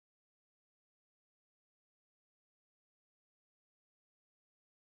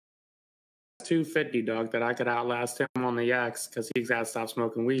250, dog, that I could outlast him on the yaks because he's got to stop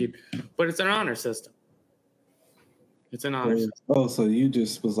smoking weed. But it's an honor system. It's an honor system. Oh, so you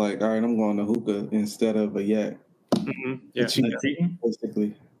just was like, all right, I'm going to hookah instead of a yak. Mm-hmm. Yeah.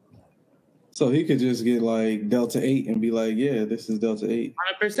 Basically. So he could just get like Delta 8 and be like, yeah, this is Delta 8.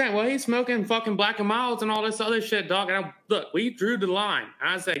 100%. Well, he's smoking fucking Black and Milds and all this other shit, dog. And look, we drew the line. And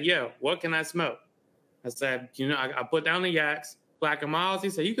I said, yo, what can I smoke? I said, I put down the yaks, Black and Milds. He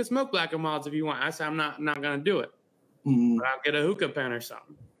said, you can smoke Black and Milds if you want. I said, I'm not going to do it. Mm-hmm. But I'll get a hookah pen or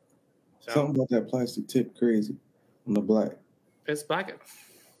something. So, something about that plastic tip crazy on the black. It's black.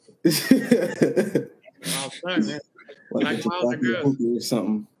 Like it's Milds are good. Or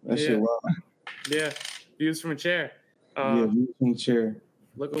something. That shit wild. Yeah. Views from a chair. Views from a chair.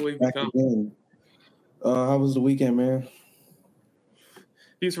 Look what we've become. How was the weekend, man?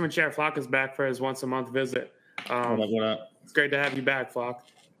 Views from a chair. Flocka's back for his once a month visit. What up? It's great to have you back, Flock.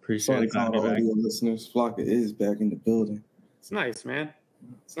 Appreciate it. All audio listeners, Flocka is back in the building. It's nice, man.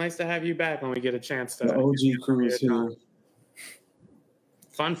 It's nice to have you back when we get a chance to. The OG crew is here.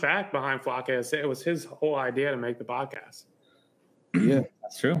 Fun fact behind Flocka is it was his whole idea to make the podcast. Yeah,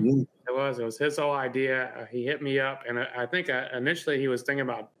 that's true. Yeah. It was his whole idea. He hit me up, and I think initially he was thinking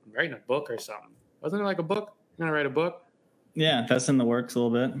about writing a book or something. Wasn't it like a book? You're gonna write a book? Yeah, that's in the works a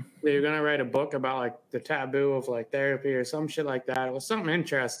little bit. Yeah, you're gonna write a book about like the taboo of like therapy or some shit like that. It was something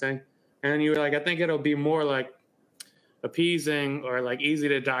interesting, and you were like, I think it'll be more like appeasing or like easy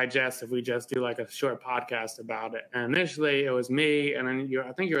to digest if we just do like a short podcast about it. And initially it was me, and then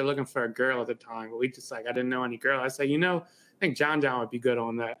I think you were looking for a girl at the time, but we just like I didn't know any girl. I said, I think John would be good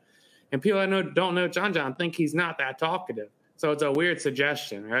on that. And people don't know John think he's not that talkative. So it's a weird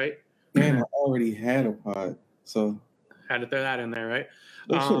suggestion, right? Man, I already had a pod, so had to throw that in there, right?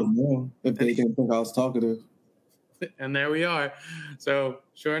 They should have known if they didn't think I was talkative. And there we are. So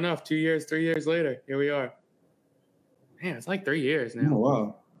sure enough, 2 years, 3 years later, here we are. Man, it's like 3 years now. Oh,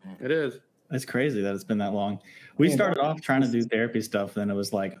 wow. It is. It's crazy that it's been that long. We started off trying to do therapy stuff, and it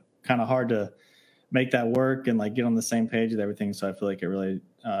was like kind of hard to make that work and like get on the same page with everything. So I feel like it really.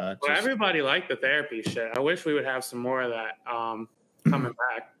 Well, everybody liked the therapy shit. I wish we would have some more of that coming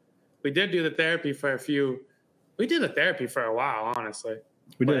back. We did do the therapy for We did the therapy for a while, honestly.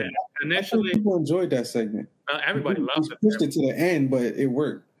 We did. Initially, people enjoyed that segment. Everybody loved it. Pushed it to the end, but it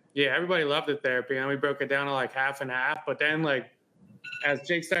worked. Yeah, everybody loved the therapy, and we broke it down to like half and half. But then, like, as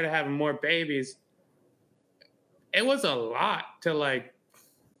Jake started having more babies, it was a lot to like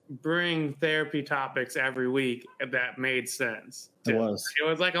bring therapy topics every week that made sense. It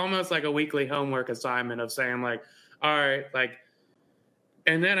was like almost like a weekly homework assignment of saying like, all right, like,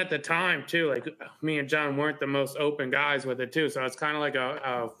 and then at the time too, like me and John weren't the most open guys with it too. So it's kind of like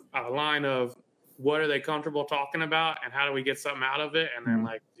a line of what are they comfortable talking about and how do we get something out of it? And then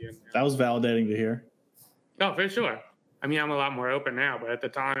like, that was validating to hear. Oh, for sure. I mean, I'm a lot more open now, but at the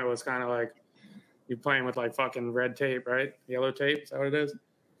time it was kind of like you're playing with like fucking red tape, right? Yellow tape. Is that what it is?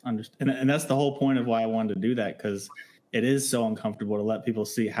 And that's the whole point of why I wanted to do that, because it is so uncomfortable to let people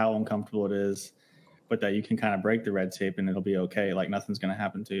see how uncomfortable it is, but that you can kind of break the red tape and it'll be okay. Like nothing's going to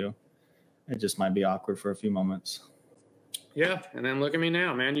happen to you. It just might be awkward for a few moments. Yeah. And then look at me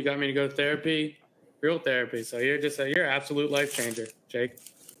now, man. You got me to go to therapy, real therapy. So you're an absolute life changer, Jake.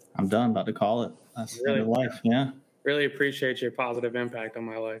 I'm done. About to call it. That's really life. Yeah. Really appreciate your positive impact on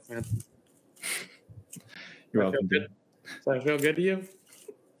my life, man. You're welcome, dude. Does that feel good to you?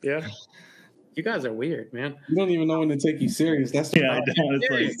 Yeah. You guys are weird, man. You don't even know when to take you serious. That's the problem.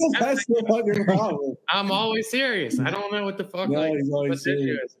 That's the fucking problem. I'm always serious. I don't know what the fuck. No, he's always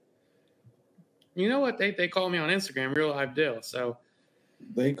serious. You know what? They call me on Instagram Real Life Dill. So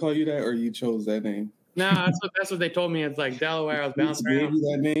they call you that, or you chose that name? No, that's what they told me. It's like Delaware. I was bouncing around. Gave you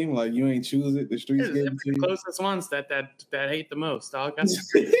that name, like you ain't choose it. The streets gave it to you. The closest ones that hate the most, dog. That's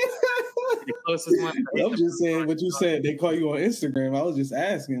the closest one. I'm just saying what you said. They call you on Instagram. I was just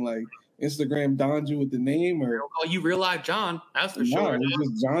asking, like, Instagram donned you with the name, or they'll call you Real Life John? That's for sure. It's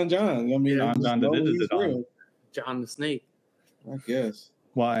just John. I mean, John John the Snake. I guess.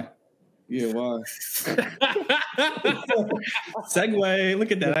 Why? Yeah, why? Segue.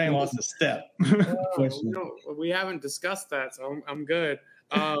 Look at that. I ain't lost a step. We haven't discussed that, so I'm good.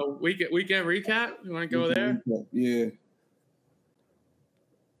 Weekend recap. You want to go there? Yeah.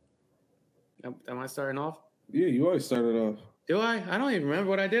 Am I starting off? Yeah, you always started off. Do I? I don't even remember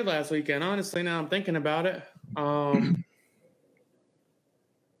what I did last weekend. Honestly, now I'm thinking about it.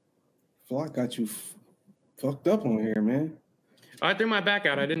 Flock got you fucked up on here, man. I threw my back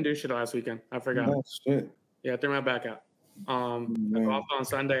out. I didn't do shit last weekend. I forgot. Oh, shit. Yeah, I threw my back out. I golfed on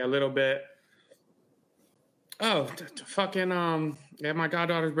Sunday a little bit. Oh, fucking yeah, my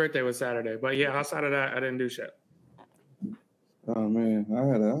goddaughter's birthday was Saturday, but yeah, outside of that, I didn't do shit. Oh man, I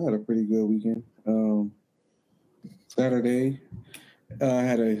had a pretty good weekend. Saturday,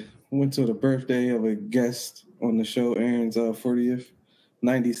 I went to the birthday of a guest on the show, Aaron's 40th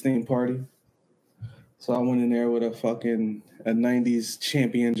 90s theme party. So I went in there with a 90s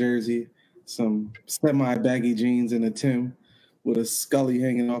champion jersey, some semi baggy jeans, and a Tim with a Scully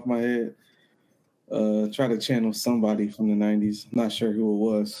hanging off my head. Try to channel somebody from the 90s. Not sure who it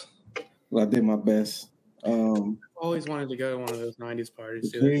was, but I did my best. Always wanted to go to one of those 90s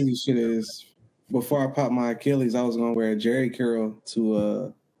parties. The crazy shit is, before I popped my Achilles, I was going to wear a Jerry curl to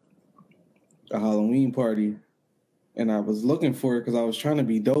a Halloween party. And I was looking for it because I was trying to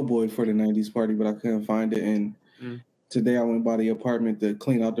be doughboy for the 90s party, but I couldn't find it. And today I went by the apartment to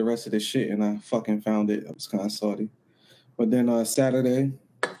clean out the rest of the shit, and I fucking found it. I was kind of salty. But then Saturday,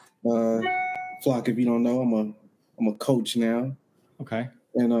 Flock, if you don't know, I'm a coach now. Okay.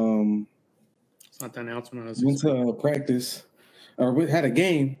 And it's not the announcement. I went to practice, or we had a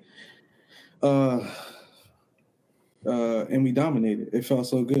game, and we dominated. It felt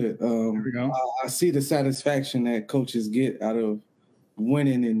so good. There we go. I see the satisfaction that coaches get out of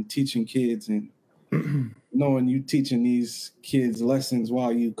winning and teaching kids, and knowing you teaching these kids lessons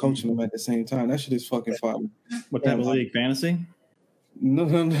while you coaching them at the same time. That shit is fucking fun. What type of league? Fantasy? No.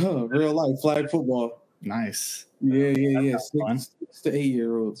 Real life flag football. Nice. Yeah. 6 to 8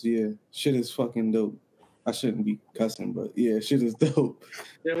 year olds. Yeah, shit is fucking dope. I shouldn't be cussing, but yeah, shit is dope.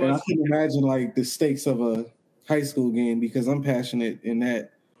 And I can imagine like the stakes of a high school game because I'm passionate in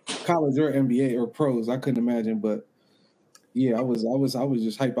that college or NBA or pros. I couldn't imagine, but yeah, I was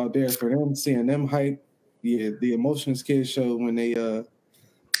just hype out there for them, seeing them hype. Yeah, the emotions kids show when they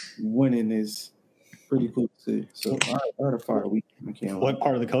winning is pretty cool to see. So I had a fire week. What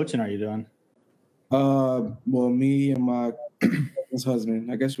part of the coaching are you doing? Well, me and my cousin's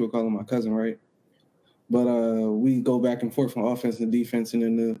husband, I guess we'll call him my cousin, right? But we go back and forth on offense and defense, and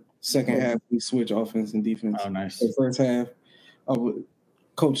in the second half we switch offense and defense. Oh, nice. The first half, I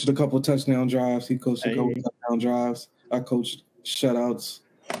coached a couple touchdown drives. He coached a couple touchdown drives. I coached shutouts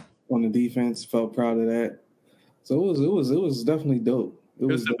on the defense. Felt proud of that. So it was definitely dope.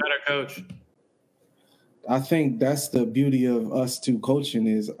 Who's the better coach? I think that's the beauty of us two coaching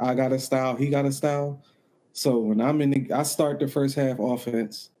is I got a style, he got a style. So when I start the first half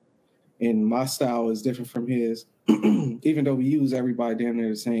offense, and my style is different from his, even though we use everybody damn near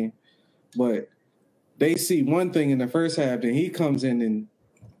the same. But they see one thing in the first half, then he comes in and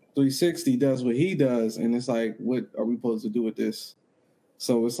 360 does what he does, and it's like, what are we supposed to do with this?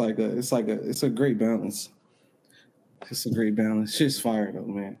 So it's a great balance. It's a great balance. Shit's fire though,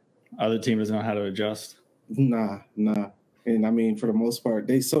 man. Other team doesn't know how to adjust. Nah. And I mean, for the most part,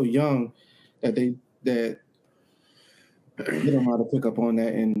 they so young that they don't know how to pick up on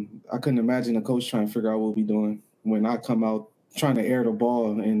that. And I couldn't imagine a coach trying to figure out what we're doing when I come out trying to air the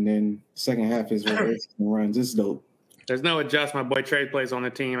ball, and then second half is reverse and runs. It's dope. There's no adjust. My boy Trey plays on the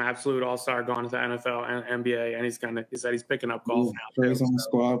team, absolute all-star, going to the NFL and NBA, and he said he's picking up golf now. Trey's on the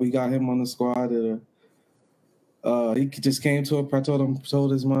squad. We got him on the squad. He just came to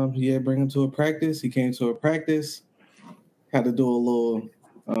told his mom, yeah, bring him to a practice. He came to a practice, had to do a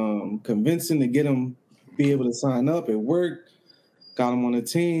little convincing to get him be able to sign up. It worked. Got him on the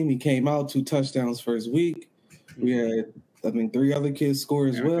team. He came out 2 touchdowns first week. We had, I think, 3 other kids score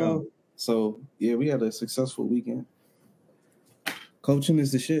as well. So yeah, we had a successful weekend. Coaching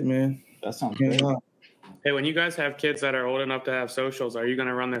is the shit, man. That sounds good. Hey, when you guys have kids that are old enough to have socials, are you going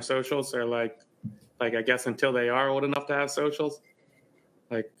to run their socials, or like I guess until they are old enough to have socials?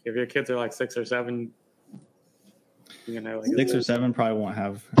 Like if your kids are like 6 or 7, you know, like 6 or 7 probably won't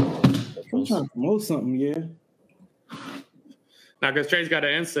have. I'm trying to promote something, yeah. Now, because Trey's got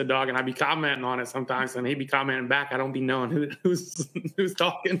an Insta dog, and I be commenting on it sometimes, and he be commenting back. I don't be knowing who's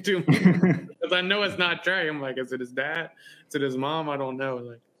talking to me because I know it's not Trey. I'm like, is it his dad? Is it his mom? I don't know.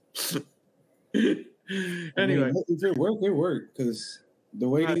 Like, anyway, I mean, if it worked because the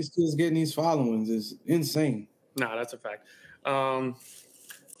way these kids getting these followings is insane. No, that's a fact.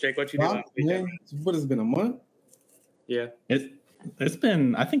 Jake, what you doing? What has it been, a month? Yeah, it's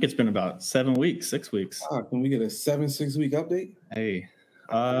been. I think it's been about 7 weeks, 6 weeks. Can we get a 6 week update? Hey,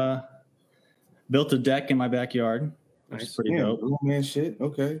 built a deck in my backyard. Which is pretty dope. Oh, man, shit.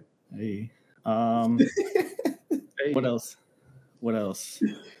 Okay. Hey, hey. What else?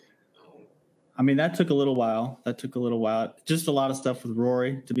 I mean, that took a little while. Just a lot of stuff with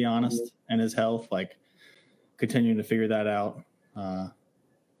Rory, to be honest, and his health. Like continuing to figure that out.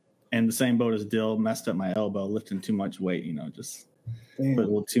 And the same boat as Dill, messed up my elbow, lifting too much weight, just put a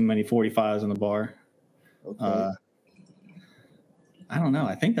little too many 45s on the bar. Okay. I don't know.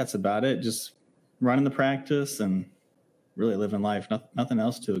 I think that's about it. Just running the practice and really living life. Nothing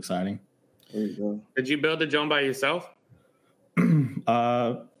else too exciting. There you go. Did you build the drone by yourself?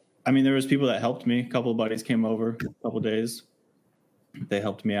 I mean, there was people that helped me. A couple of buddies came over a couple of days. They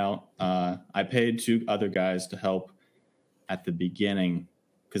helped me out. I paid 2 other guys to help at the beginning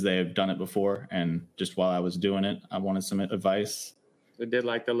because they have done it before. And just while I was doing it, I wanted some advice. They did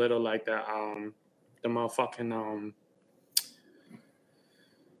like the little, like the motherfucking,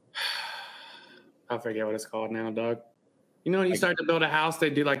 I forget what it's called now, dog. You know, when you start to build a house, they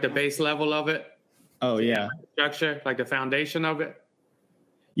do like the base level of it. Oh, yeah. Structure, like the foundation of it.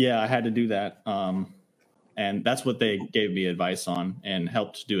 Yeah, I had to do that. And that's what they gave me advice on and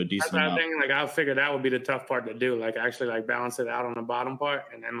helped do a decent amount. Thing, like I figured that would be the tough part to do, like actually like balance it out on the bottom part.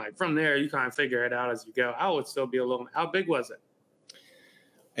 And then like from there, you kind of figure it out as you go. I would still be a little, how big was it?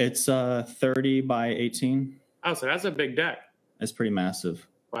 It's 30 by 18. Oh, so that's a big deck. It's pretty massive.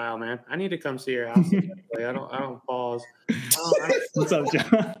 Wow, man. I need to come see your house. I don't pause. What's up,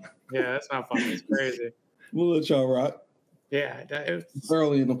 John? Yeah, that's not funny. It's crazy. We'll let y'all rock. Yeah, it's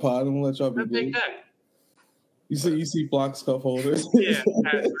early in the pod. I'm gonna let y'all be big. You see Flock's cup holders. Yeah,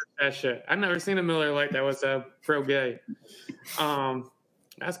 that shit. I've never seen a Miller Lite that was pro gay.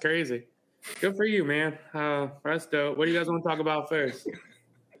 That's crazy. Good for you, man. That's dope. What do you guys want to talk about first?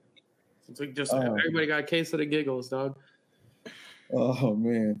 Since we just everybody got a case of the giggles, dog. Oh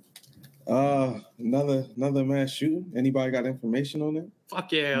man. Another mass shooting. Anybody got information on it?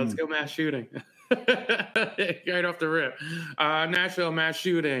 Fuck yeah, let's go mass shooting. Right off the rip. Nashville mass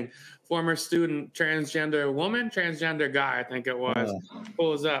shooting. Former student, transgender guy, I think it was.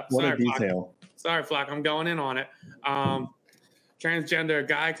 Pulls up. What a detail. Sorry, Flock, I'm going in on it. Transgender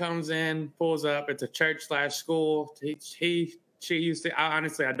guy comes in, pulls up. It's a church/school. She used to.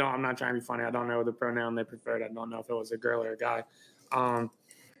 Honestly, I'm not trying to be funny. I don't know the pronoun they preferred. I don't know if it was a girl or a guy.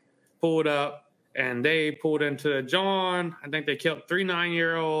 Pulled up, and they pulled into John. I think they killed 3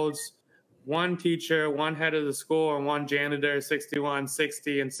 9-year-olds, 1 teacher, 1 head of the school, and 1 janitor, 61,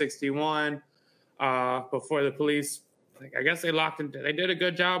 60, and 61. Before the police, I guess they did a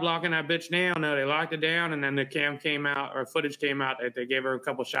good job locking that bitch down. No, they locked it down, and then the footage came out that they gave her a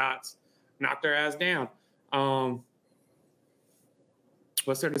couple shots, knocked her ass down.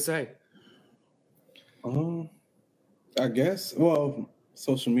 What's there to say? I guess. Well,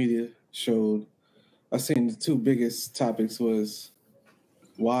 social media showed. I seen the 2 biggest topics was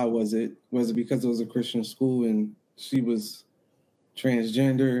why was it? Was it because it was a Christian school and she was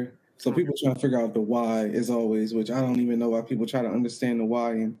transgender? So people trying to figure out the why as always, which I don't even know why people try to understand the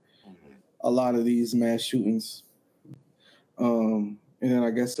why in a lot of these mass shootings. And then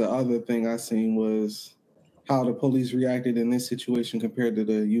I guess the other thing I seen was how the police reacted in this situation compared to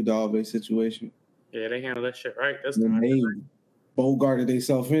the Uvalde situation. Yeah, they handled that shit right this time. They bogarted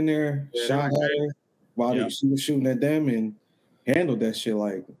themselves in there, shot at her while she was shooting at them, and handled that shit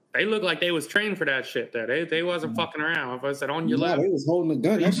like. They looked like they was trained for that shit. Though they wasn't fucking around. If I said on your left, they was holding a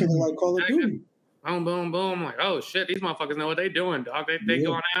gun. That shit was like Call of Duty. Boom, boom, boom. I'm like, oh shit, these motherfuckers know what they doing, dog. They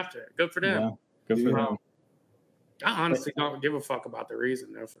going after it. Good for them. Yeah, good for them. I honestly don't give a fuck about the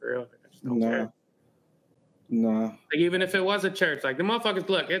reason, though, for real. I just don't care. Nah. Like, even if it was a church, like the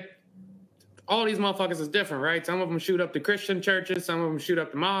motherfuckers, all these motherfuckers is different, right? Some of them shoot up the Christian churches, some of them shoot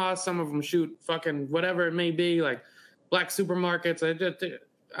up the mosques, some of them shoot fucking whatever it may be, like black supermarkets.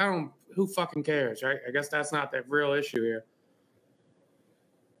 Who fucking cares, right? I guess that's not the real issue here.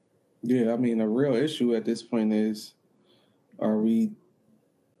 Yeah, I mean, a real issue at this point is, at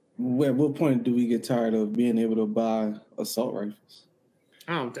what point do we get tired of being able to buy assault rifles?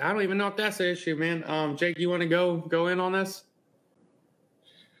 I don't even know if that's the issue, man. Jake, you want to go in on this?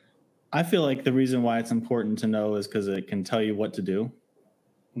 I feel like the reason why it's important to know is because it can tell you what to do,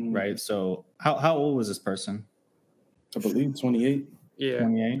 right? So how old was this person? I believe 28. Yeah,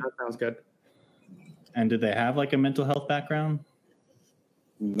 28. That sounds good. And did they have like a mental health background?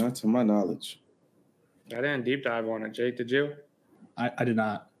 Not to my knowledge. I didn't deep dive on it. Jake, did you? I did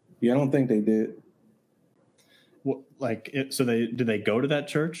not. Yeah, I don't think they did. So did they go to that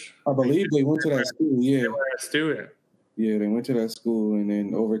church? I believe they went to that school. Yeah, they were a student. Yeah, they went to that school and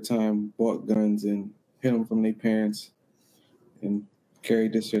then over time bought guns and hid them from their parents and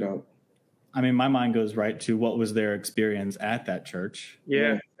carried this shit out. I mean, my mind goes right to what was their experience at that church.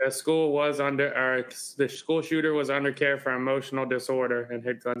 Yeah. The school was the school shooter was under care for emotional disorder and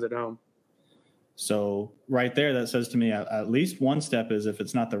hid guns at home. So right there, that says to me at least one step is, if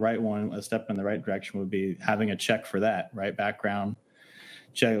it's not the right one, a step in the right direction would be having a check for that, right? Background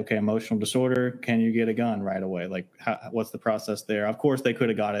check, okay, emotional disorder, can you get a gun right away? Like, what's the process there? Of course, they could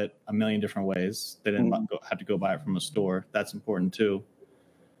have got it a million different ways. They didn't have to go buy it from a store. That's important too.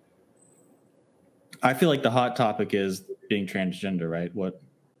 I feel like the hot topic is being transgender, right? What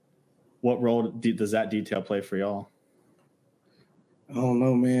role does that detail play for y'all? I don't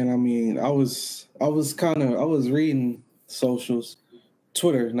know, man. I mean, I was reading socials,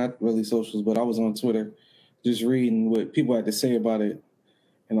 Twitter, not really socials, but I was on Twitter, just reading what people had to say about it.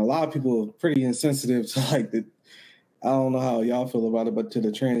 And a lot of people are pretty insensitive to like the, I don't know how y'all feel about it, but to the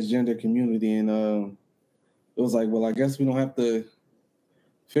transgender community. And it was like, well, I guess we don't have to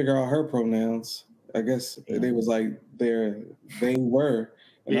figure out her pronouns. I guess they was like they were.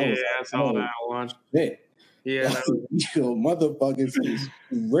 And yeah, I was like, I saw that one. Shit. Yeah, that was, Yo, motherfuckers is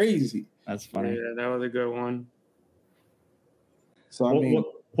crazy. That's funny. Yeah, that was a good one. So I mean,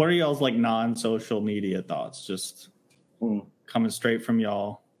 what are y'all's like non-social media thoughts? Just coming straight from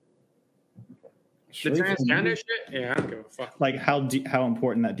y'all. The transgender shit? Yeah, I don't give a fuck. Like how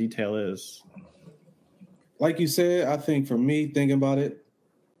important that detail is. Like you said, I think for me, thinking about it,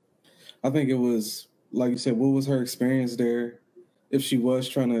 I think it was, like you said, what was her experience there? If she was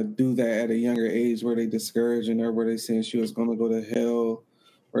trying to do that at a younger age, were they discouraging her? Were they saying she was going to go to hell?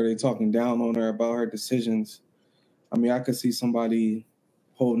 Were they talking down on her about her decisions? I mean, I could see somebody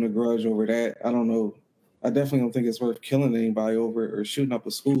holding a grudge over that. I don't know. I definitely don't think it's worth killing anybody over it or shooting up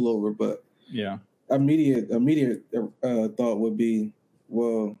a school over. But yeah, immediate thought would be,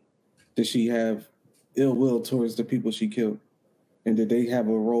 well, did she have ill will towards the people she killed? And did they have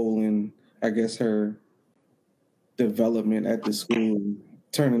a role in, I guess, her development at the school and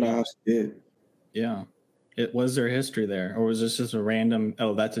turning out how she did? Yeah. Was there history there? Or was this just a random,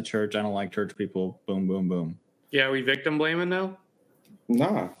 oh, that's a church, I don't like church people, boom, boom, boom? Yeah, are we victim blaming now?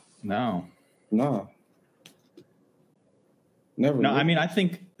 Nah. No. Never. No, I mean, I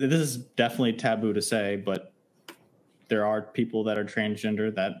think this is definitely taboo to say, but there are people that are transgender,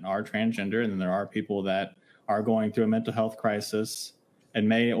 and then there are people that are going through a mental health crisis and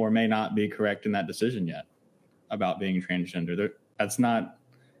may or may not be correct in that decision yet about being transgender. That's not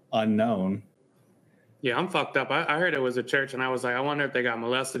unknown. Yeah, I'm fucked up. I heard it was a church, and I was like, I wonder if they got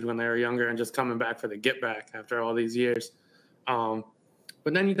molested when they were younger and just coming back for the get back after all these years.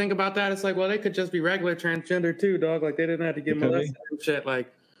 But then you think about that, it's like, well, they could just be regular transgender too, dog. Like they didn't have to get molested and shit.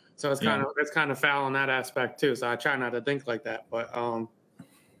 Like, so it's kind of foul in that aspect too. So I try not to think like that. But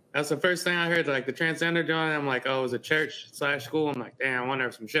that's the first thing I heard. Like the transgender joint, I'm like, oh, it was a church/school. I'm like, damn, I wonder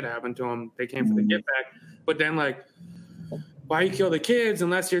if some shit happened to them. They came for the get back. But then like, why you kill the kids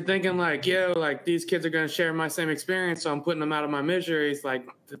unless you're thinking like, yo, like these kids are going to share my same experience, so I'm putting them out of my misery. It's like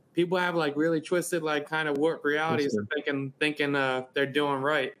people have like really twisted, like kind of warped realities of thinking they're doing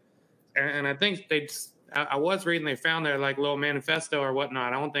right. And I think I was reading they found their like little manifesto or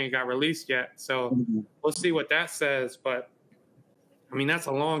whatnot. I don't think it got released yet. So we'll see what that says. But I mean, that's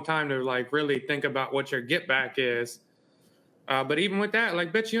a long time to like really think about what your get back is. But even with that,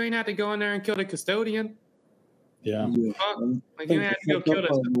 like, bitch, you ain't have to go in there and kill the custodian. Yeah. Like you had to go kill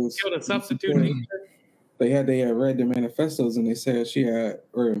the substitute teacher. They had read the manifestos and they said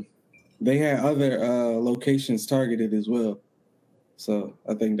they had other locations targeted as well. So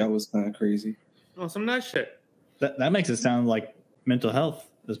I think that was kind of crazy. Oh, some nice shit. That makes it sound like mental health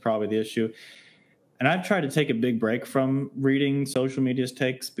is probably the issue. And I've tried to take a big break from reading social media's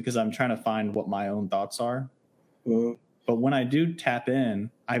takes because I'm trying to find what my own thoughts are. But when I do tap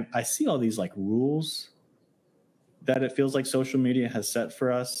in, I see all these like rules that it feels like social media has set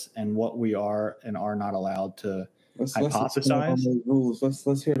for us and what we are and are not allowed to hypothesize.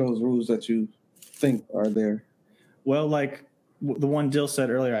 Let's hear those rules that you think are there. Well, like the one Jill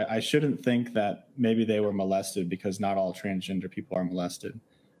said earlier, I shouldn't think that maybe they were molested because not all transgender people are molested.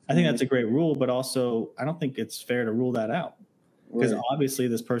 I think that's a great rule, but also I don't think it's fair to rule that out because obviously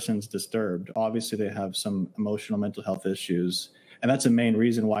this person's disturbed. Obviously they have some emotional mental health issues, and that's a main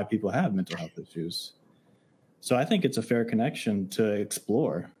reason why people have mental health issues. So I think it's a fair connection to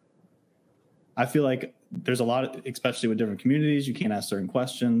explore. I feel like there's a lot, especially with different communities, you can't ask certain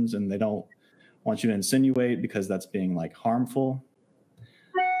questions and they don't want you to insinuate because that's being like harmful.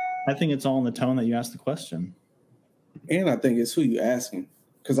 I think it's all in the tone that you ask the question. And I think it's who you asking.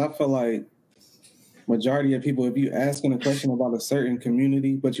 Because I feel like majority of people, if you asking a question about a certain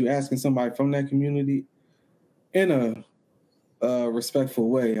community, but you asking somebody from that community in a respectful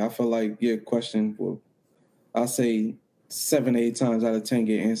way, I feel like your question will, I'll say 7 to 8 times out of 10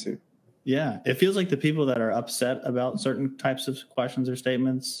 get answered. Yeah. It feels like the people that are upset about certain types of questions or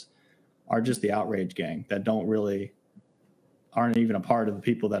statements are just the outrage gang that aren't even a part of the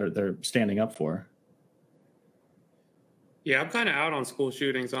people that they're standing up for. Yeah, I'm kind of out on school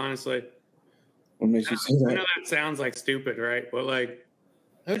shootings, honestly. What makes you say I know that? that sounds like stupid, right? But like,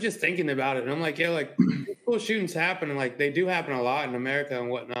 I was just thinking about it, and I'm like, yeah, like school shootings happen, and like they do happen a lot in America and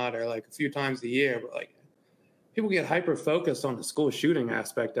whatnot, or like a few times a year. But like, people get hyper focused on the school shooting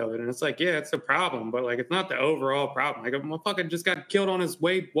aspect of it, and it's like, yeah, it's a problem, but like, it's not the overall problem. Like, a motherfucker just got killed on his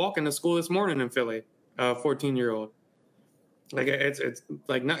way walking to school this morning in Philly, 14-year-old. Like, it's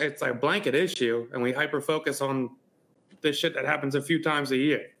like not, it's like a blanket issue, and we hyper focus on this shit that happens a few times a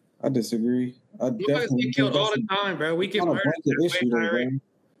year. I disagree. I Motherfuckers definitely get killed think all the time, bro. We it's get not a murdered blanket at way issue, though, higher rate. bro.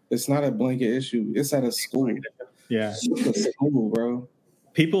 It's not a blanket issue. It's at a school. Yeah. It's a school, bro.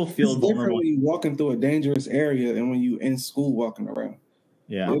 People feel It's vulnerable. different when you walking through a dangerous area and when you in school walking around.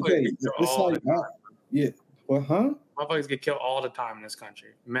 Yeah. Okay, Motherfuckers get killed it's all like, the time. yeah. Well, huh? Motherfuckers get killed all the time in this country.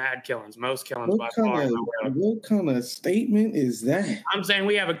 Mad killings, most killings What by far. what kind of statement is that? I'm saying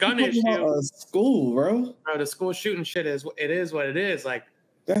we have a gun You're talking issue. about a school, bro. Bro, the school shooting shit is what it is. Like,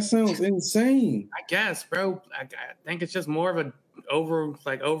 That sounds insane. I guess, bro. I think it's just more of a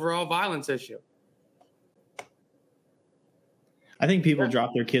overall violence issue. I think people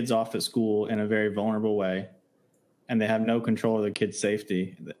drop their kids off at school in a very vulnerable way, and they have no control of their kids'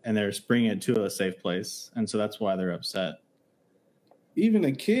 safety, and they're bringing it to a safe place, and so that's why they're upset. Even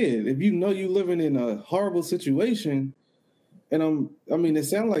a kid, if you know you living in a horrible situation, and I mean, it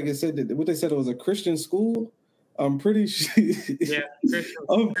sounded like it said that what they said it was a Christian school. I'm pretty sure. Yeah,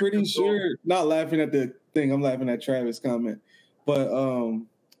 I'm pretty sure. Not laughing at the thing. I'm laughing at Travis' comment, but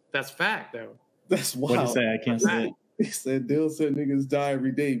that's fact though. that's wild. What do you say? I can't say it. He said, "Dill said niggas die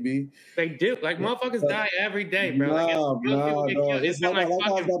every day, B." They do. Like, motherfuckers die every day, bro. Like, it's been like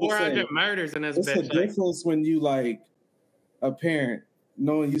fucking 400 murders in this bitch. It's a difference when you like a parent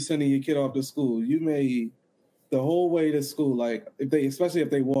knowing you sending your kid off to school. You may the whole way to school, like especially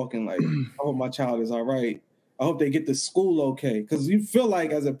if they walking, like, I hope my child is all right. I hope they get to school okay. Because you feel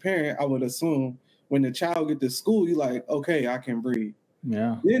like as a parent, I would assume when the child get to school, you like, okay, I can breathe.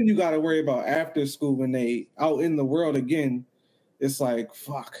 Yeah. Then you got to worry about after school when they out in the world again. It's like,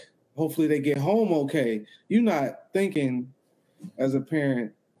 fuck. Hopefully they get home okay. You're not thinking as a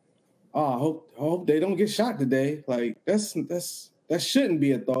parent, I hope they don't get shot today. Like that shouldn't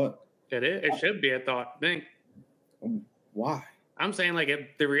be a thought. It should be a thought. Think. Why? I'm saying, like,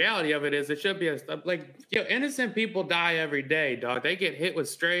 the reality of it is, it should be innocent people die every day, dog. They get hit with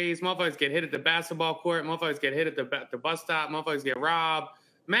strays. Motherfuckers get hit at the basketball court. Motherfuckers get hit at the bus stop. Motherfuckers get robbed.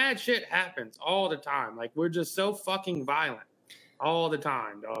 Mad shit happens all the time. Like, we're just so fucking violent all the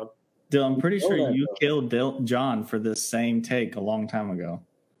time, dog. Dill, I'm pretty sure you killed John for this same take a long time ago.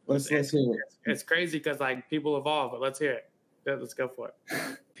 Let's hear it. It's crazy because, like, people evolve, but let's hear it. Yeah, let's go for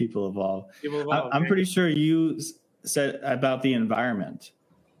it. People evolve. I'm man. pretty sure you said about the environment.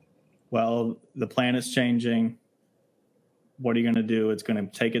 Well, the planet's changing. What are you going to do? It's going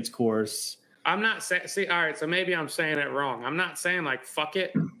to take its course. I'm not saying. See, all right. So maybe I'm saying it wrong. I'm not saying like fuck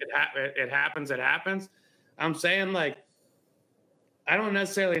it. It happens. It happens. I'm saying like I don't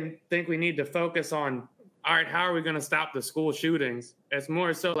necessarily think we need to focus on. All right, how are we going to stop the school shootings? It's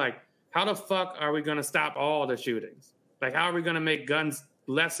more so like how the fuck are we going to stop all the shootings? Like how are we going to make guns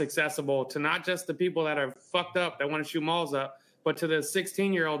less accessible to not just the people that are fucked up that want to shoot malls up, but to the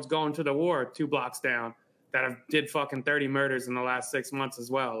 16-year-olds going to the war 2 blocks down that did fucking 30 murders in the last 6 months as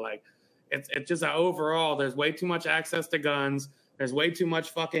well. Like, it's just that overall, there's way too much access to guns. There's way too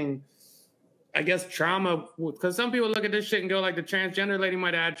much fucking, I guess, trauma. Because some people look at this shit and go like, the transgender lady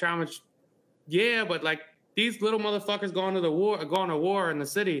might add trauma. Yeah, but like these little motherfuckers going to war in the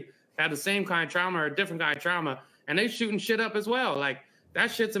city had the same kind of trauma or a different kind of trauma, and they shooting shit up as well. Like, that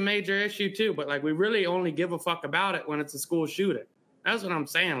shit's a major issue too, but like we really only give a fuck about it when it's a school shooting. That's what I'm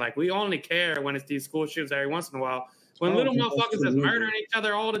saying. Like we only care when it's these school shootings every once in a while. When little motherfuckers is murdering each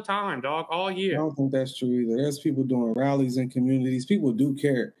other all the time, dog, all year. I don't think that's true either. There's people doing rallies in communities. People do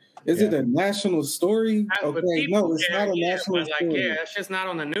care. Is it a national story? Okay, no, it's not a national story. Yeah, it's just not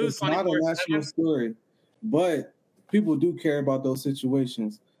on the news. It's not a national story, but people do care about those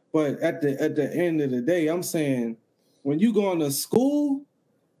situations. But at the end of the day, I'm saying, when you going to school,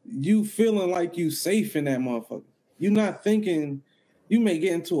 you feeling like you safe in that motherfucker. You're not thinking you may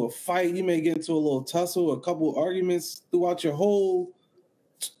get into a fight, you may get into a little tussle, a couple arguments throughout your whole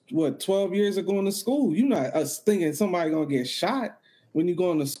 12 years of going to school. You're not thinking somebody gonna get shot when you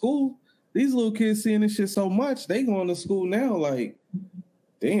going to school. These little kids seeing this shit so much, they going to school now like,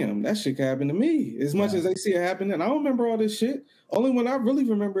 damn, that shit could happen to me. As much as they see it happening, I don't remember all this shit. Only one I really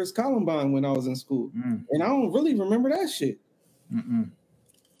remember is Columbine when I was in school. And I don't really remember that shit.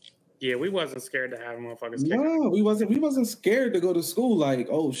 Yeah, we wasn't scared to have motherfuckers. No, we wasn't scared to go to school like,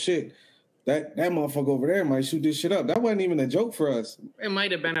 oh shit, that motherfucker over there might shoot this shit up. That wasn't even a joke for us. It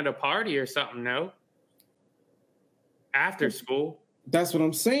might have been at a party or something, no? After school. That's what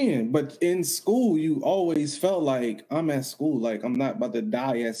I'm saying. But in school, you always felt like I'm at school. Like I'm not about to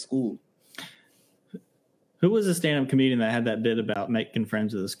die at school. Who was the stand-up comedian that had that bit about making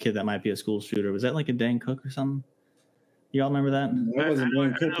friends with this kid that might be a school shooter? Was that like a Dane Cook or something? Y'all remember that? It wasn't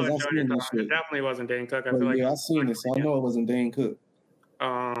Dane Cook because I seen this shit. It definitely wasn't Dane Cook. I feel like I seen it, so I know it wasn't Dane Cook.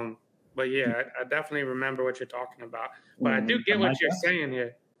 But yeah, I definitely remember what you're talking about. But I do get what you're saying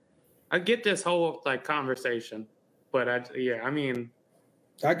here. I get this whole like conversation, but I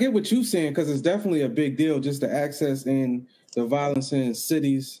get what you're saying because it's definitely a big deal just the access and the violence in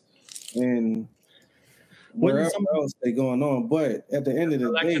cities and wherever else they going on. But at the end of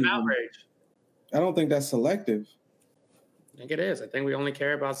the day, outrage. I don't think that's selective. I think it is. I think we only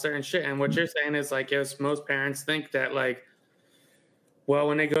care about certain shit. And what you're saying is like, yes, most parents think that like, well,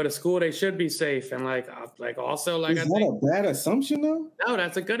 when they go to school, they should be safe. And like also like, is that a bad assumption though? No,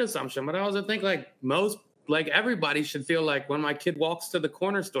 that's a good assumption. But I also think like everybody should feel like when my kid walks to the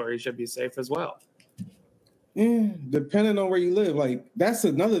corner store, he should be safe as well. Yeah, depending on where you live. Like that's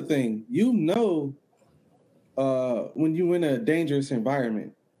another thing. When you're in a dangerous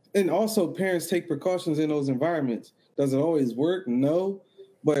environment. And also parents take precautions in those environments. Does it always work? No.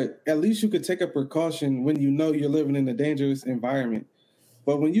 But at least you could take a precaution when you know you're living in a dangerous environment.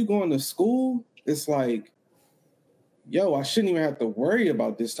 But when you go into school, it's like, yo, I shouldn't even have to worry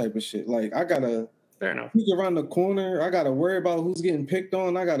about this type of shit. Like, I got to peek around the corner. I got to worry about who's getting picked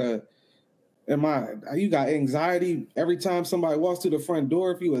on. You got anxiety every time somebody walks through the front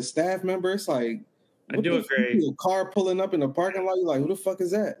door. If you a staff member, it's like, I do agree. A car pulling up in the parking lot, you're like, who the fuck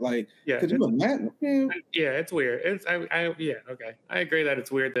is that? Like, could you imagine? Yeah, it's weird. Okay. I agree that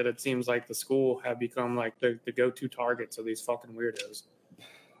it's weird that it seems like the school have become like the go-to targets of these fucking weirdos.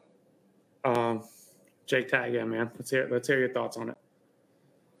 Jake, tag in, man. Let's hear your thoughts on it.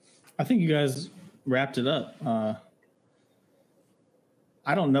 I think you guys wrapped it up.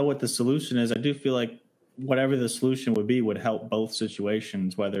 I don't know what the solution is. I do feel like whatever the solution would be would help both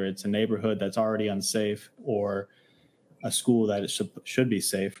situations, whether it's a neighborhood that's already unsafe or a school that should be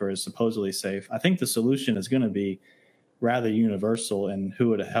safe or is supposedly safe. I think the solution is going to be rather universal in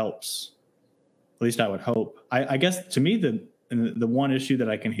who it helps. At least I would hope. I guess to me, the one issue that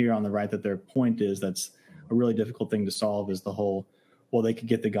I can hear on the right that their point is that's a really difficult thing to solve is the whole, well, they could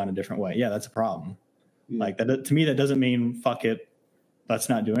get the gun a different way. Yeah, that's a problem. Yeah. Like that, to me, that doesn't mean fuck it. Let's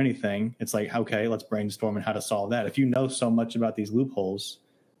not do anything. It's like, okay, let's brainstorm on how to solve that. If you know so much about these loopholes,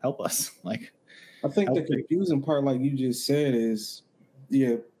 help us. Like, I think the confusing part, like you just said, is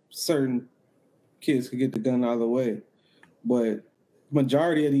certain kids could get the gun out of the way, but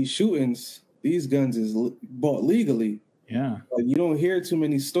majority of these shootings, these guns is bought legally. Yeah, like you don't hear too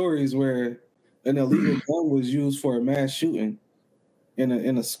many stories where an illegal gun was used for a mass shooting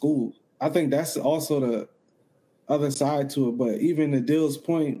in a school. I think that's also the other side to it, but even the Dill's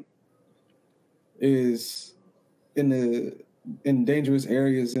point is in dangerous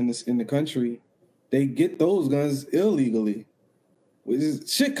areas in the country, they get those guns illegally, which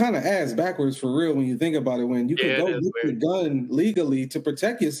is shit kind of ass backwards for real when you think about it. When you can go get the gun legally to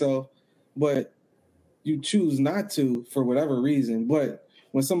protect yourself, but you choose not to for whatever reason. But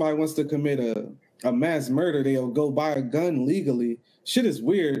when somebody wants to commit a mass murder, they'll go buy a gun legally. Shit is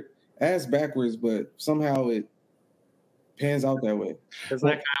weird, ass backwards, but somehow it pans out that way. Isn't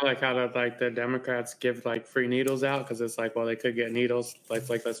that kind of like how the Democrats give like free needles out because it's like, well, they could get needles. Like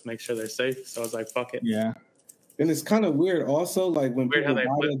let's make sure they're safe. So it's like, fuck it. Yeah. And it's kind of weird also, like when people buy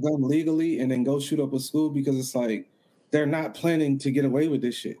a gun legally and then go shoot up a school because it's like they're not planning to get away with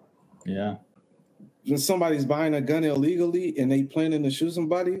this shit. Yeah. When somebody's buying a gun illegally and they planning to shoot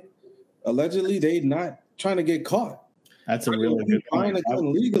somebody, allegedly they not trying to get caught. That's a really good point. Buying a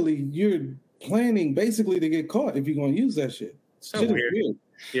gun legally, you're planning basically to get caught if you're going to use that shit. So weird.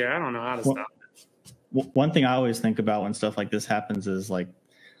 Yeah, I don't know how to stop this. One thing I always think about when stuff like this happens is like,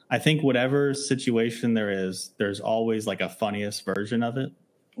 I think whatever situation there is, there's always like a funniest version of it.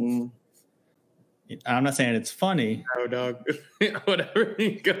 Mm. I'm not saying it's funny. No, dog. Whatever.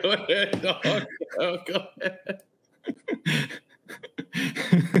 Go ahead, dog. Go ahead.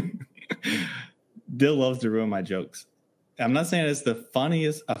 Dill loves to ruin my jokes. I'm not saying it's a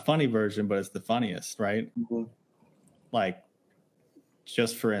funny version, but it's the funniest, right? Mm-hmm. Like,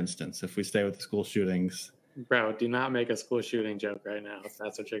 just for instance, if we stay with the school shootings. Bro, do not make a school shooting joke right now if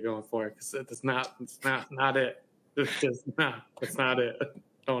that's what you're going for, because it's not it. It's just not. It's not it.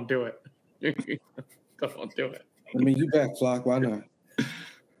 Don't do it. Don't do it. I mean, you back, Flock. Why not?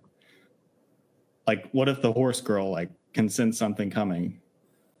 Like, what if the horse girl can sense something coming?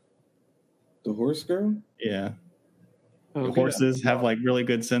 The horse girl? Yeah. Oh, The horses have like really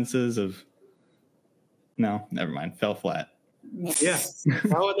good senses of. No, never mind. Fell flat. Yeah.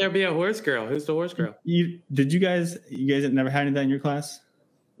 How would there be a horse girl? Who's the horse girl? You guys never had any of that in your class?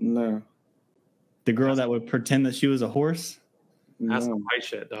 No. The girl that would pretend that she was a horse? That's some white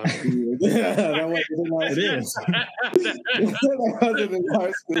shit, dog. That wasn't in our It is. That wasn't in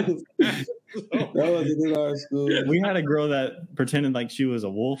our school. That wasn't in our school. We had a girl that pretended like she was a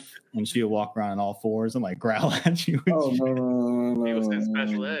wolf and she would walk around on all fours and like growl at you. Oh, no. He was in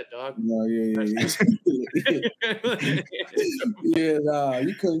special ed, dog. No, yeah. Yeah, nah,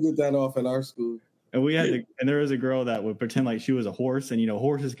 you couldn't get that off at our school. And and there was a girl that would pretend like she was a horse, and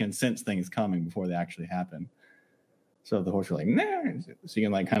horses can sense things coming before they actually happen. So if the horse was like, nah, so you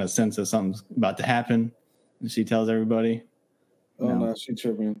can like kind of sense that something's about to happen, and she tells everybody. No, she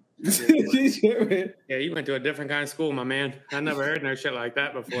tripping. She's tripping. Yeah, you went to a different kind of school, my man. I never heard no shit like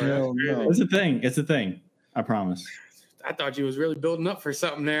that before. No. It's a thing. I promise. I thought you was really building up for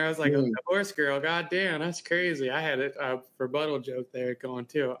something there. I was like, a horse girl. God damn, that's crazy. I had a rebuttal joke there going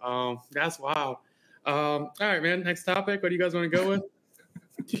too. That's wild. All right, man. Next topic. What do you guys want to go with?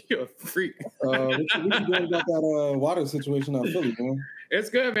 You're a freak. We can go about that water situation out of Philly, man. It's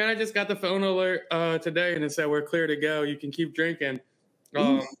good, man. I just got the phone alert today, and it said we're clear to go. You can keep drinking.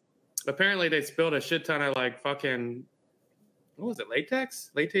 Apparently, they spilled a shit ton of like fucking what was it?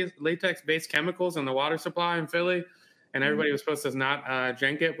 Latex-based chemicals in the water supply in Philly, and everybody was supposed to not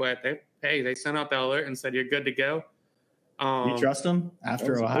drink it. But they sent out the alert and said you're good to go. You trust them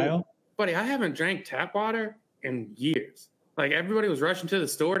after Ohio? Cool. Buddy, I haven't drank tap water in years. Like everybody was rushing to the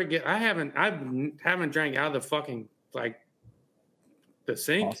store to get. I haven't drank out of the fucking like the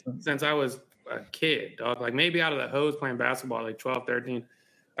sink since I was a kid, dog. Like maybe out of the hose playing basketball, like 12, 13.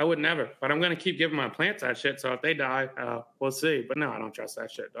 I would never. But I'm gonna keep giving my plants that shit. So if they die, we'll see. But no, I don't trust that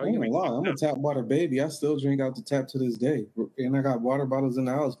shit, dog. I'm a tap water baby. I still drink out the tap to this day, and I got water bottles in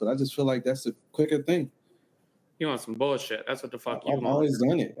the house. But I just feel like that's the quicker thing. You want some bullshit? That's what the fuck you want. I've always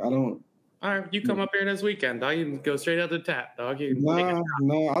done it. I don't. All right, you come up here this weekend, dog. You can go straight out the tap, dog.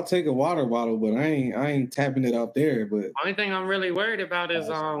 No, I'll take a water bottle, but I ain't tapping it out there. But only thing I'm really worried about is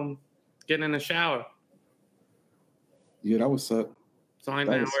getting in the shower. Yeah, that would suck. It's the only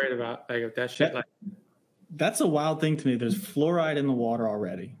thing I'm worried about. Like if that shit that's a wild thing to me. There's fluoride in the water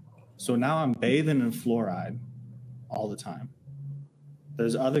already. So now I'm bathing in fluoride all the time.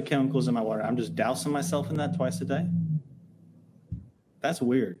 There's other chemicals in my water. I'm just dousing myself in that twice a day. That's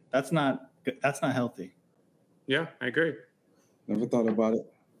weird. That's not healthy. Yeah, I agree. Never thought about it.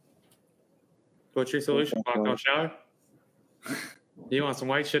 What's your solution? Block no shower? You want some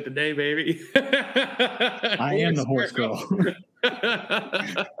white shit today, baby? I am the horse girl.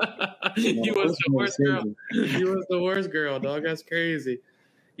 You was the worst girl. You was the worst girl, dog. That's crazy.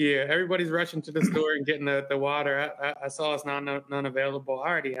 Yeah, everybody's rushing to the store and getting the water. I saw it's none available. I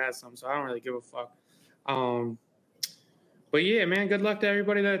already had some, so I don't really give a fuck. But yeah, man, good luck to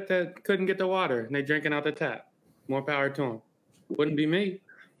everybody that couldn't get the water and they drinking out the tap. More power to them. Wouldn't be me.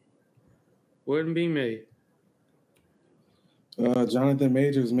 Jonathan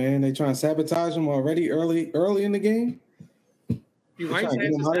Majors, man, they trying to sabotage him already early in the game. You might say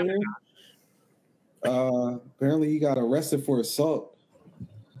it's a sabotage. Apparently he got arrested for assault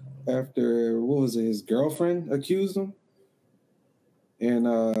after his girlfriend accused him, and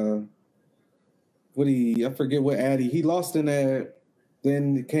I forget what Addy he lost in that.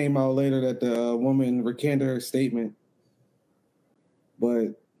 Then it came out later that the woman recanted her statement.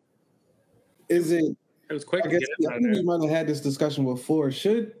 But is it? It was quick. I think we might have had this discussion before.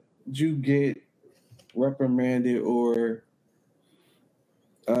 Should you get reprimanded or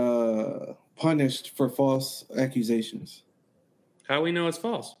punished for false accusations? How we know it's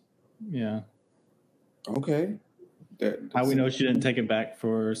false? Yeah. Okay. How we know she didn't take it back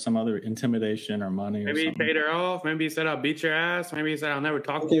for some other intimidation or money? Maybe he paid her off. Maybe he said, "I'll beat your ass." Maybe he said, "I'll never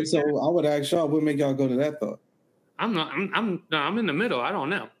talk to you." So I would ask y'all, what make y'all go to that thought? I'm in the middle. I don't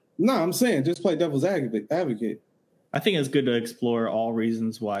know. No, I'm saying just play devil's advocate. I think it's good to explore all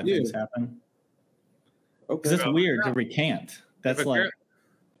reasons why things happen. Okay. Because it's weird to recant. That's like...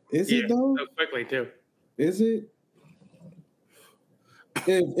 Is it though? So quickly too. Is it?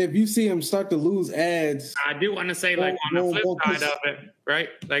 If you see him start to lose ads, I do want to say, like, on the flip side of it, right?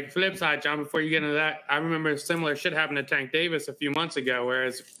 Like, flip side, John, before you get into that, I remember similar shit happened to Tank Davis a few months ago,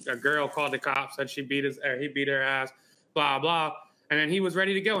 whereas a girl called the cops, said he beat her ass, blah, blah. And then he was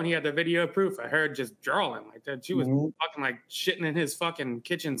ready to go, and he had the video proof of her just drawing like that. She was fucking, like, shitting in his fucking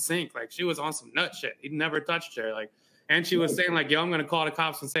kitchen sink. Like, she was on some nut shit. He never touched her. Like, and she was saying, like, yo, I'm going to call the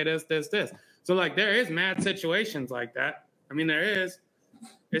cops and say this, this, this. So, like, there is mad situations like that. I mean, there is.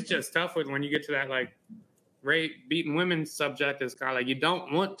 it's just tough when you get to that like rape, beating women subject. It's kind of like you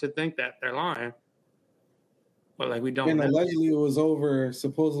don't want to think that they're lying, but like we don't. And know. allegedly, it was over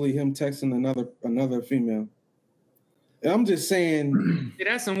supposedly him texting another female. And I'm just saying,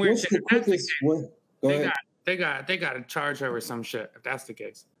 Yeah, that's some weird what's shit. the If that's the quickest case, way? Go ahead. they got to charge her with some shit. If that's the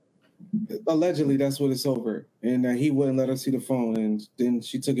case, Allegedly, that's what it's over, and he wouldn't let her see the phone, and then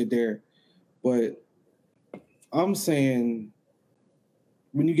she took it there. But I'm saying,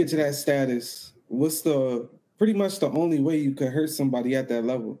 when you get to that status, what's pretty much the only way you could hurt somebody at that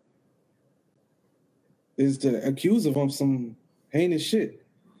level is to accuse them of some heinous shit.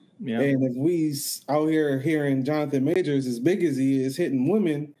 Yeah. And if we out here hearing Jonathan Majors, as big as he is, hitting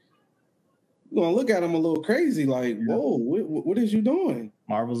women, you're gonna look at him a little crazy, like, whoa, what is you doing?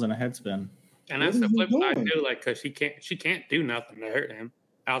 Marvel's in a headspin. And that's the flip side too, like, because she can't do nothing to hurt him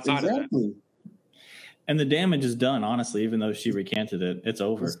outside of that. And the damage is done, honestly. Even though she recanted it, it's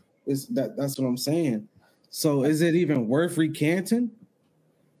over. That's what I'm saying. So, is it even worth recanting?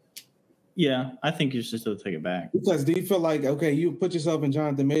 Yeah, I think you should still take it back. Because do you feel like, okay, you put yourself in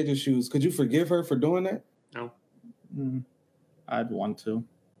Jonathan Major's shoes? Could you forgive her for doing that? No. I'd want to.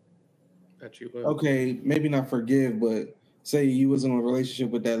 Bet you would. Okay, maybe not forgive, but say you was in a relationship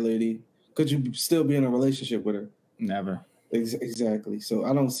with that lady. Could you still be in a relationship with her? Never. Exactly. So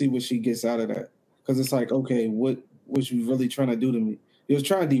I don't see what she gets out of that. Because it's like, okay, what was you really trying to do to me? You was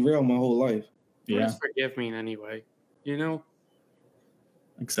trying to derail my whole life. Yeah. What does forgive mean anyway? You know?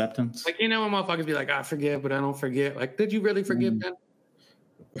 Acceptance. Like, you know, when motherfuckers be like, I forgive, but I don't forget. Like, did you really forgive them?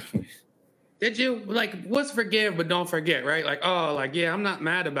 Did you? Like, what's forgive but don't forget, right? Like, oh, like, yeah, I'm not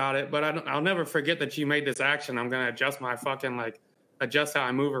mad about it, but I'll never forget that you made this action. I'm going to adjust my fucking, like, adjust how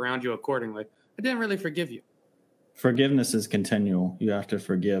I move around you accordingly. I didn't really forgive you. Forgiveness is continual. You have to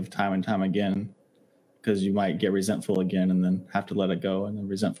forgive time and time again because you might get resentful again and then have to let it go, and then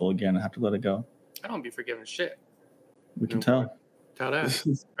resentful again and have to let it go. I don't be forgiving shit. We can tell. Tell that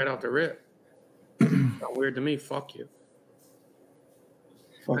right off the rip. Not weird to me. Fuck you.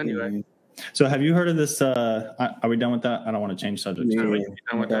 Anyway. So have you heard of this? Are we done with that? I don't want to change subject. Yeah, we're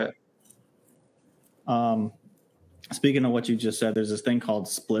done with that. Speaking of what you just said, there's this thing called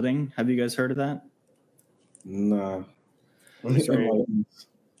splitting. Have you guys heard of that? Nah.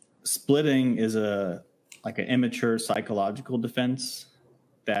 Splitting is an immature psychological defense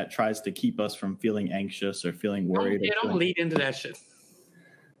that tries to keep us from feeling anxious or feeling worried. Don't lead into that shit.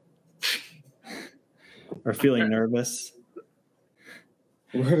 Or feeling nervous.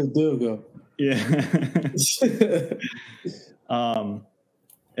 Where did Bill go? Yeah.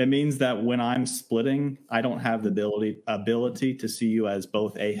 It means that when I'm splitting, I don't have the ability to see you as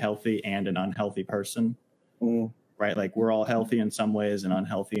both a healthy and an unhealthy person. Right? Like, we're all healthy in some ways and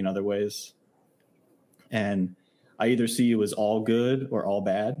unhealthy in other ways. And I either see you as all good or all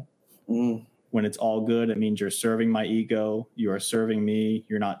bad. When it's all good, it means you're serving my ego. You are serving me.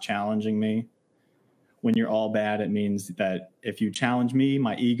 You're not challenging me. When you're all bad, it means that if you challenge me,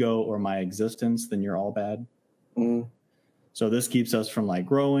 my ego, or my existence, then you're all bad. So this keeps us from like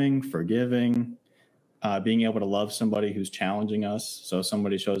growing, forgiving, being able to love somebody who's challenging us. So if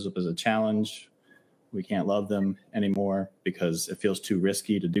somebody shows up as a challenge, we can't love them anymore because it feels too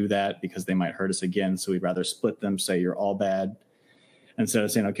risky to do that because they might hurt us again. So we'd rather split them, say you're all bad, instead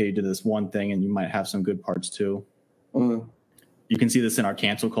of saying, okay, you did this one thing and you might have some good parts too. You can see this in our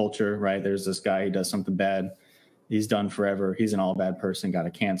cancel culture, right? There's this guy who does something bad. He's done forever. He's an all bad person. Got to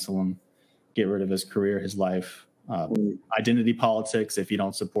cancel him, get rid of his career, his life. Identity politics. If you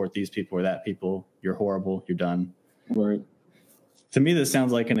don't support these people or that people, you're horrible. You're done. Right. To me, this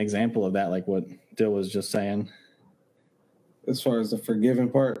sounds like an example of that, like what Dill was just saying. As far as the forgive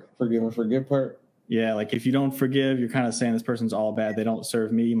and forget part? Yeah, like if you don't forgive, you're kind of saying this person's all bad. They don't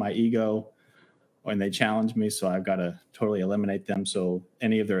serve me, my ego, and they challenge me, so I've got to totally eliminate them so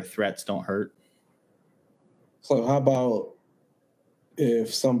any of their threats don't hurt. So how about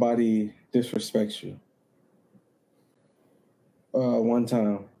if somebody disrespects you one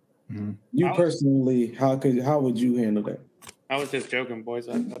time? You personally, how would you handle that? I was just joking, boys.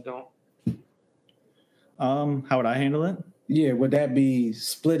 I don't. How would I handle it? Yeah, would that be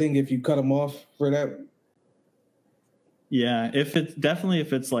splitting if you cut them off for that? Yeah, if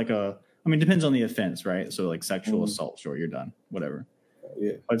it's like depends on the offense, right? So like sexual assault, sure, you're done, whatever.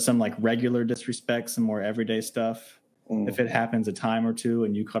 Yeah. But some like regular disrespect, some more everyday stuff. If it happens a time or two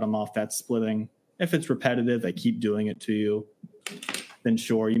and you cut them off, that's splitting. If it's repetitive, they keep doing it to you, then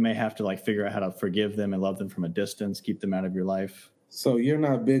sure, you may have to like figure out how to forgive them and love them from a distance, keep them out of your life. So you're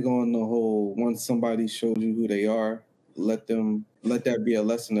not big on the whole, once somebody shows you who they are, let that be a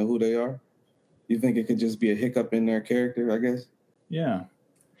lesson of who they are? You think it could just be a hiccup in their character, I guess? Yeah.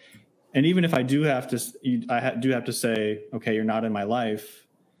 And even if I do have to say, okay, you're not in my life,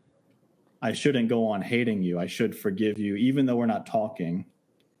 I shouldn't go on hating you. I should forgive you, even though we're not talking.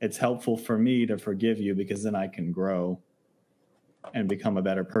 It's helpful for me to forgive you because then I can grow and become a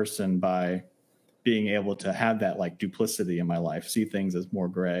better person by being able to have that like duplicity in my life, see things as more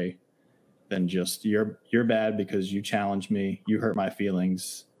gray than just you're bad because you challenged me, you hurt my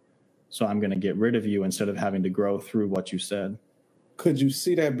feelings, so I'm going to get rid of you instead of having to grow through what you said. Could you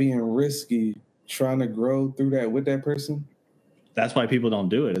see that being risky, trying to grow through that with that person? That's why people don't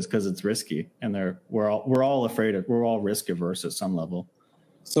do it, is because it's risky, and we're all afraid of, we're all risk averse at some level.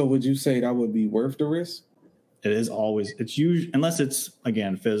 So would you say that would be worth the risk? It is always, it's usually, unless it's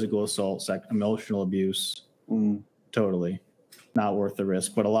again physical assault, emotional abuse, totally not worth the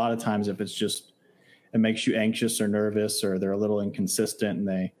risk. But a lot of times, if it's just it makes you anxious or nervous, or they're a little inconsistent, and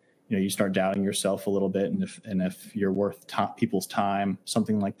they, you start doubting yourself a little bit, and if you're worth people's time,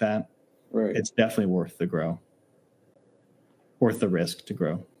 something like that, right? It's definitely worth the risk to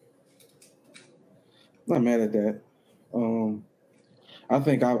grow. Not mad at that. I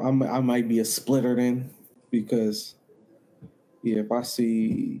think I might be a splitter then, because if I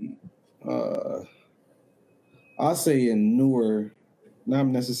see, I'll say in newer, not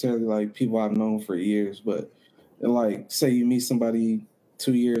necessarily like people I've known for years, but like say you meet somebody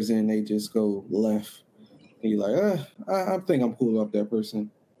 2 years in, they just go left, and you're like, I think I'm cool off that person,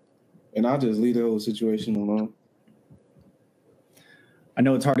 and I'll just leave the whole situation alone. I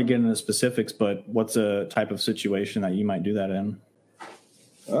know it's hard to get into specifics, but what's a type of situation that you might do that in?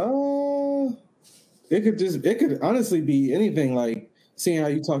 It could honestly be anything, like seeing how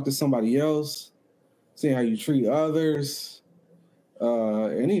you talk to somebody else, seeing how you treat others,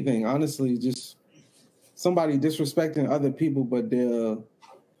 anything. Honestly, just somebody disrespecting other people, but they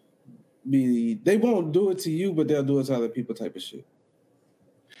won't do it to you, but they'll do it to other people type of shit.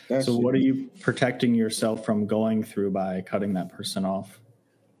 So what are you protecting yourself from going through by cutting that person off?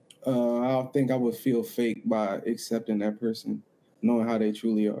 I don't think I would feel fake by accepting that person, knowing how they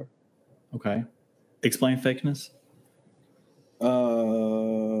truly are. Okay. Explain fakeness.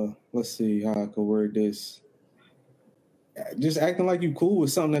 Let's see how I could word this. Just acting like you cool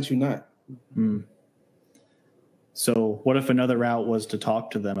with something that you're not. So what if another route was to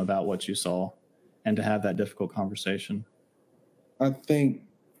talk to them about what you saw and to have that difficult conversation? I think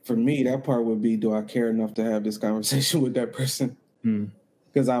for me, that part would be, do I care enough to have this conversation with that person?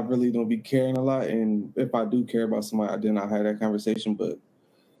 Because I really don't be caring a lot. And if I do care about somebody, then I'll have that conversation. But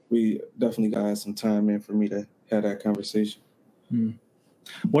we definitely got to have some time in for me to have that conversation.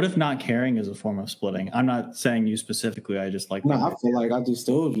 What if not caring is a form of splitting? I'm not saying you specifically. I just like. No, I feel like I just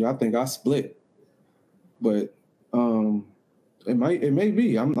told you. I think I split. But it may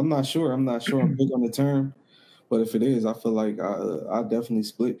be. I'm not sure. I'm not sure I'm big on the term. But if it is, I feel like I definitely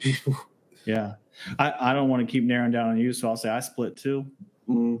split people. Yeah. I don't want to keep narrowing down on you, so I'll say I split too.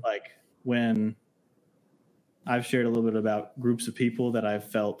 Like when I've shared a little bit about groups of people that I've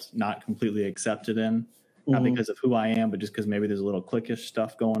felt not completely accepted in, not because of who I am, but just because maybe there's a little cliquish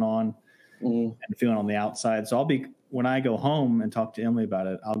stuff going on and feeling on the outside. So when I go home and talk to Emily about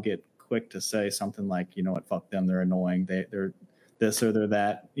it, I'll get quick to say something like, you know what, fuck them, they're annoying, they're this or they're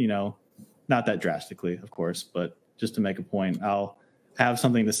that, not that drastically, of course, but just to make a point, I'll have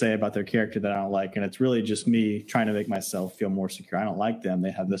something to say about their character that I don't like. And it's really just me trying to make myself feel more secure. I don't like them.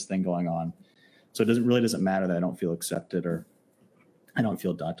 They have this thing going on. So it doesn't matter that I don't feel accepted or I don't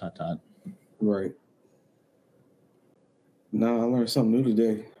feel ... Right. No, I learned something new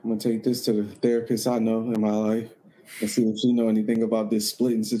today. I'm going to take this to the therapist I know in my life and see if she know anything about this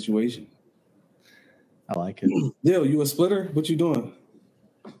splitting situation. I like it. Dale, you a splitter? What you doing?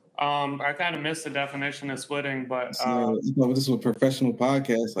 I kind of missed the definition of splitting, but this is a professional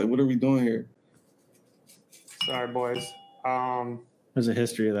podcast. Like, what are we doing here? Sorry, boys. There's a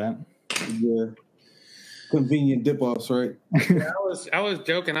history of that. Yeah. Convenient dip-offs, right? Yeah, I was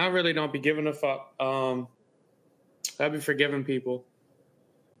joking. I really don't be giving a fuck. I'd be forgiving people.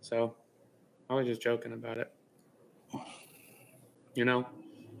 So I was just joking about it.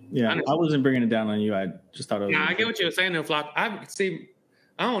 Yeah, I wasn't bringing it down on you. I just thought it was... Yeah, I get what you were saying, though, Flock. I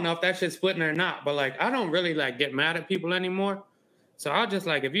don't know if that shit's splitting or not, but like I don't really like get mad at people anymore. So I'll just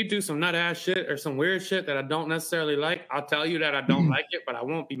like, if you do some nut ass shit or some weird shit that I don't necessarily like, I'll tell you that I don't like it, but I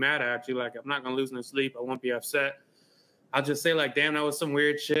won't be mad at you. Like I'm not gonna lose no sleep. I won't be upset. I'll just say like, damn, that was some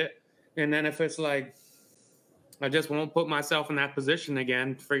weird shit. And then if it's like, I just won't put myself in that position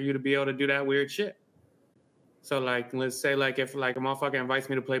again for you to be able to do that weird shit. So like, let's say like if like a motherfucker invites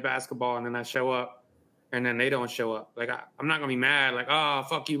me to play basketball and then I show up and then they don't show up, like I'm not gonna be mad like, oh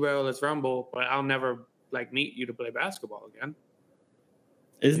fuck you bro, let's rumble, but I'll never like meet you to play basketball again.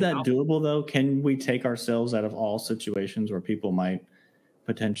 Is that doable, though? Can we take ourselves out of all situations where people might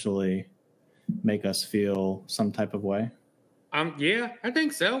potentially make us feel some type of way? Yeah, I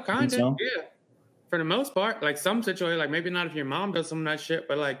think so, kind of. So? Yeah, for the most part. Like some situation, like maybe not if your mom does some of that shit,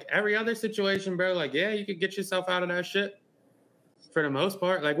 but like every other situation, bro. Like, yeah, you could get yourself out of that shit. For the most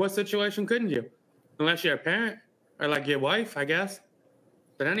part, like what situation couldn't you? Unless you're a parent or like your wife, I guess.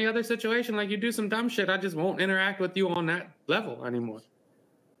 But any other situation, like you do some dumb shit, I just won't interact with you on that level anymore.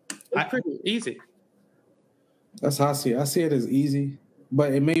 It's pretty easy. That's how I see it. I see it as easy,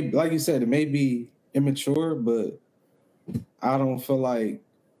 but it may, like you said, it may be immature, but I don't feel like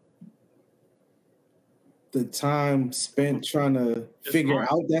the time spent trying to figure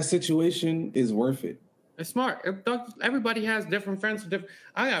out that situation is worth it. It's smart. Everybody has different friends.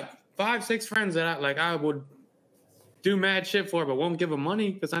 I got 5-6 friends that I would do mad shit for, but won't give them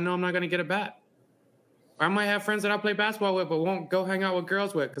money because I know I'm not going to get it back. Or I might have friends that I play basketball with, but won't go hang out with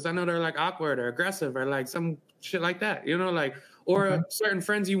girls with because I know they're like awkward or aggressive or like some shit like that. You know, like, or certain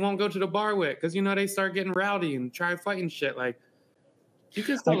friends you won't go to the bar with because, you know, they start getting rowdy and try fighting shit. Like, you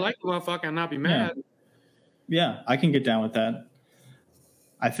can still like a motherfucker and not be mad. Yeah, I can get down with that.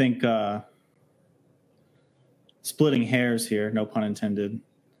 I think splitting hairs here, no pun intended.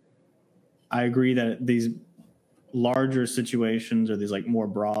 I agree that these larger situations or these like more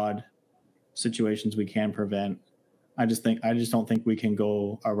broad situations we can prevent. I just don't think we can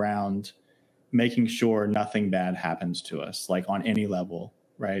go around making sure nothing bad happens to us, like on any level,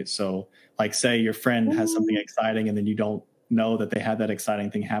 right? So like say your friend has something exciting and then you don't know that they had that exciting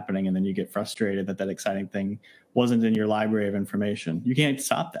thing happening and then you get frustrated that exciting thing wasn't in your library of information. You can't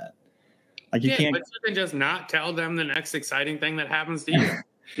stop that. Like you can't. But you can just not tell them the next exciting thing that happens to you.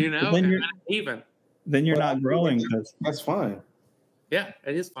 You know, then you're not growing. That's fine. Yeah,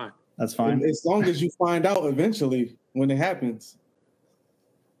 it is fine. That's fine. As long as you find out eventually when it happens.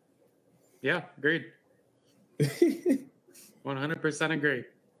 Yeah, agreed. 100% agree.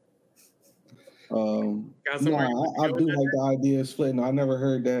 I do like the idea of splitting. I never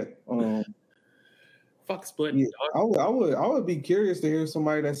heard that. Fuck splitting. Yeah, I would be curious to hear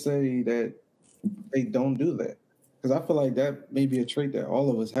somebody that say that they don't do that, because I feel like that may be a trait that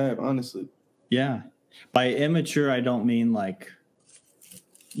all of us have, honestly. Yeah, by immature, I don't mean like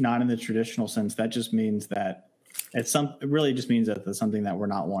not in the traditional sense. That just means that it really just means that it's something that we're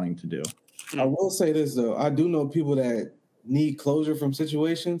not wanting to do. I will say this though, I do know people that need closure from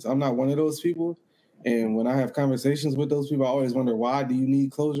situations. I'm not one of those people. And when I have conversations with those people, I always wonder, why do you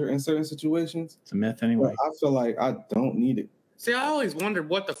need closure in certain situations? It's a myth anyway. But I feel like I don't need it. See, I always wondered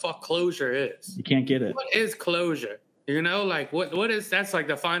what the fuck closure is. You can't get it. What is closure? You know, like what is, that's like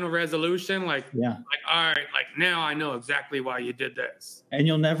the final resolution? Like, yeah. Like, all right, like now I know exactly why you did this. And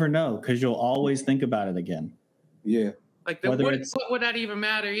you'll never know because you'll always think about it again. Yeah. Like, what would that even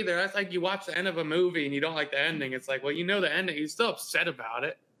matter either? That's like you watch the end of a movie and you don't like the ending. It's like, well, you know the ending. You're still upset about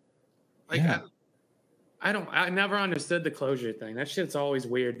it. Like, yeah. I never understood the closure thing. That shit's always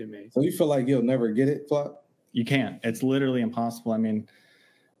weird to me. So you feel like you'll never get it, Flock? You can't. It's literally impossible. I mean,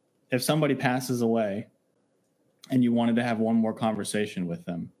 if somebody passes away and you wanted to have one more conversation with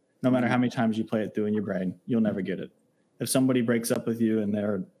them, no matter how many times you play it through in your brain, you'll never get it. If somebody breaks up with you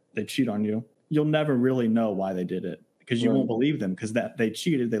and they cheat on you, you'll never really know why they did it because you won't believe them because that they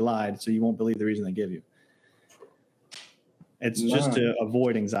cheated, they lied, so you won't believe the reason they give you. It's just to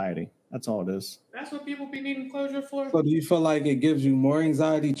avoid anxiety. That's all it is. That's what people be needing closure for? So do you feel like it gives you more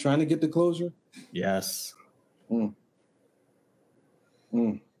anxiety trying to get the closure? Yes.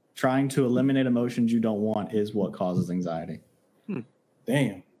 Trying to eliminate emotions you don't want is what causes anxiety.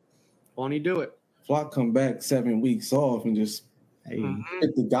 Damn. Won't he do it? Flock come back 7 weeks off and just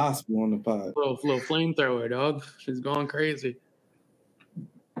hit the gospel on the pod. Little flamethrower, dog. She's going crazy.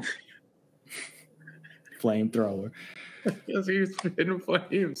 Flamethrower. Because he was in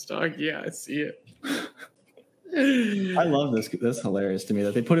flames, dog. Yeah, I see it. I love this. That's hilarious to me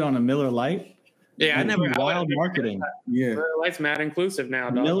that they put it on a Miller Lite. Yeah, I never. Wild marketing. Yeah, Miller Lite's mad inclusive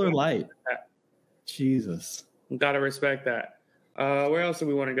now, dog. Miller Lite. Jesus. Gotta respect that. Where else do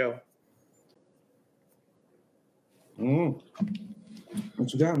we want to go?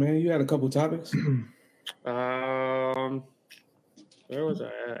 What you got, man? You had a couple topics. Where was I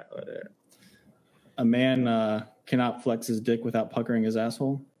at? A man cannot flex his dick without puckering his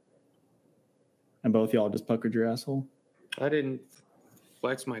asshole. And both y'all just puckered your asshole. I didn't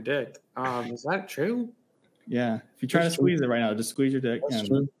flex my dick. Is that true? Yeah. If you try to squeeze it right now, just squeeze your dick. That's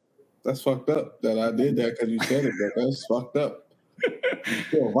true. That's fucked up that I did that because you said it. That's fucked up. You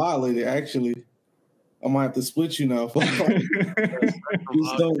feel violated, actually. I might have to split you now. Just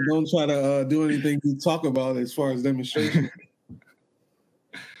don't try to do anything you talk about as far as demonstration.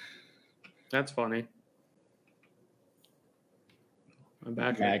 That's funny.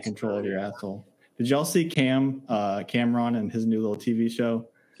 Bad control of your asshole. Did y'all see Cameron and his new little TV show?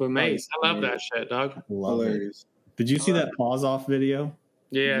 With Mace. I love that shit, dog. Love it. Did you see that pause off video?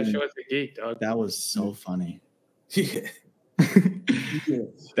 Yeah, she was the geek, dog. That was so funny. Yeah.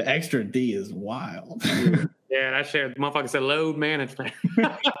 The extra D is wild. Yeah, that shit. Motherfucker said load management.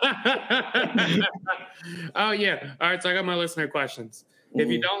 Oh, yeah. All right, so I got my listener questions. If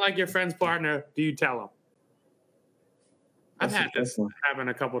you don't like your friend's partner, do you tell them? I've had this happen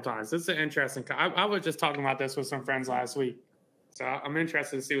a couple times. This is an interesting. I was just talking about this with some friends last week, so I'm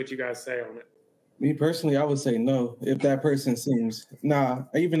interested to see what you guys say on it. Me personally, I would say no. If that person seems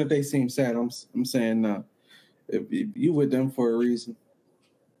even if they seem sad, I'm saying no. If you with them for a reason,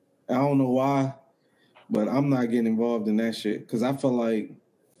 I don't know why, but I'm not getting involved in that shit because I feel like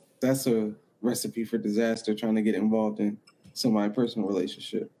that's a recipe for disaster. Trying to get involved in somebody's personal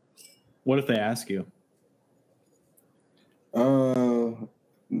relationship. What if they ask you?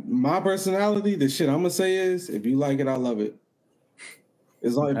 My personality, the shit I'm gonna say is, if you like it, I love it.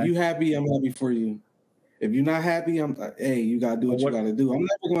 As long if you happy, I'm happy for you. If you're not happy, I'm hey, you gotta do what you gotta do. I'm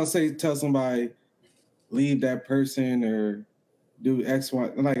never gonna tell somebody leave that person or do X, Y.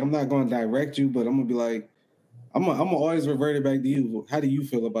 Like I'm not gonna direct you, but I'm gonna be like, I'm gonna always revert it back to you. How do you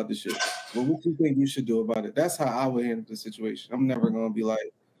feel about the shit? Well, what do you think you should do about it? That's how I would handle the situation. I'm never gonna be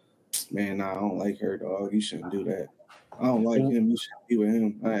like, man, nah, I don't like her, dog. You shouldn't do that. I don't like him. You shouldn't be with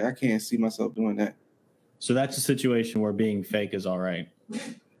him. I can't see myself doing that. So that's a situation where being fake is all right.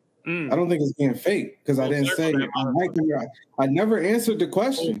 I don't think it's being fake because I didn't say I like him. I never answered the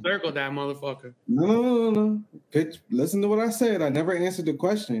question. Circle that motherfucker. No. Listen to what I said. I never answered the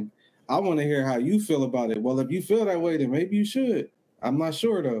question. I want to hear how you feel about it. Well, if you feel that way, then maybe you should. I'm not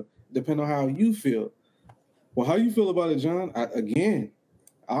sure though. Depending on how you feel. Well, how you feel about it, John?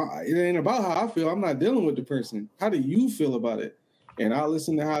 It ain't about how I feel. I'm not dealing with the person. How do you feel about it? And I'll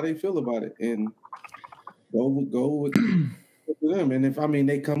listen to how they feel about it and go with them. And if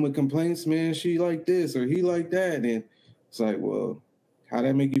they come with complaints, man, she like this or he like that, and it's like, well, how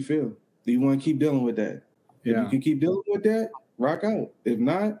that make you feel? Do you want to keep dealing with that? Yeah. If you can keep dealing with that, rock out. If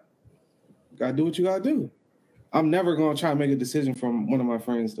not, gotta do what you gotta do. I'm never gonna try to make a decision from one of my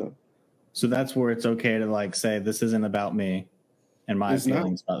friends though. So that's where it's okay to like say this isn't about me and my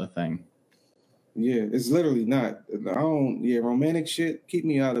feelings about the thing. Yeah, it's literally not. Romantic shit, keep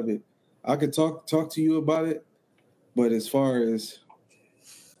me out of it. I could talk to you about it, but as far as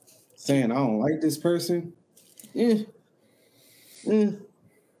saying I don't like this person, because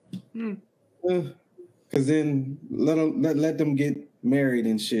then let them get married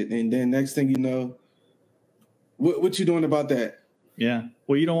and shit, and then next thing you know, what you doing about that? Yeah,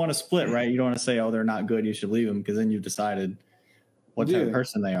 well, you don't want to split, right? You don't want to say, oh, they're not good, you should leave them, because then you've decided what type of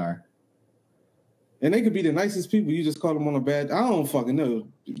person they are. And they could be the nicest people. You just call them on a bad. I don't fucking know.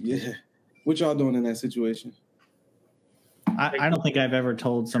 Yeah, what y'all doing in that situation? I don't think I've ever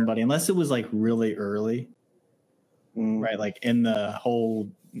told somebody, unless it was like really early, right? Like in the whole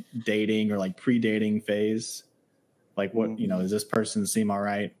dating or like pre-dating phase. Like what, does this person seem all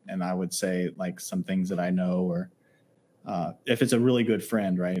right? And I would say like some things that I know, or if it's a really good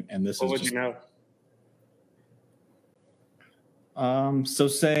friend, right? And this what would you know? So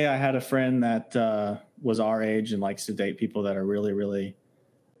say I had a friend that was our age and likes to date people that are really, really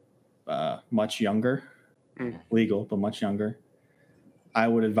much younger, legal, but much younger. I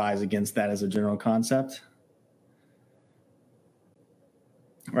would advise against that as a general concept.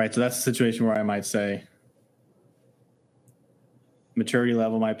 Right. So that's a situation where I might say maturity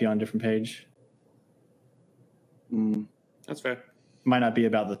level might be on a different page. That's fair. Might not be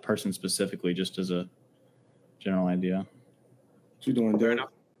about the person specifically, just as a general idea. What you doing, Derek?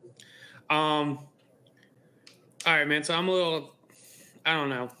 All right, man. So I'm a little, I don't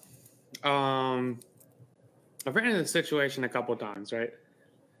know. I've ran into this situation a couple of times, right?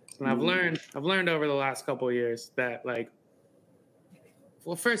 And I've learned over the last couple of years that, like,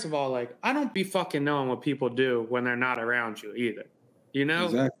 well, first of all, like, I don't be fucking knowing what people do when they're not around you either. You know?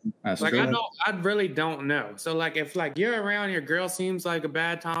 Exactly. That's like, true. I really don't know. So, like, if, like, you're around, your girl seems like a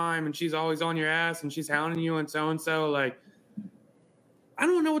bad time and she's always on your ass and she's hounding you and so, like, I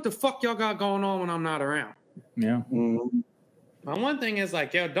don't know what the fuck y'all got going on when I'm not around. Yeah. My one thing is,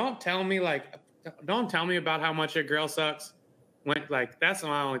 like, yo, don't tell me about how much your girl sucks. When, like, that's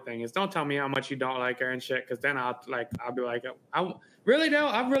my only thing is don't tell me how much you don't like her and shit, because then I'll be like, I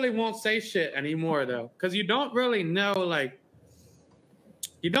really won't say shit anymore though, because you don't know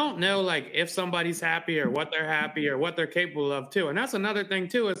if somebody's happy or what they're happy or what they're capable of too. And that's another thing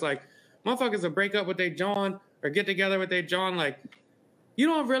too, is like motherfuckers will break up with their John or get together with their John, like you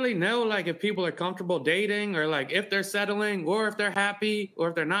don't really know like if people are comfortable dating or like if they're settling or if they're happy or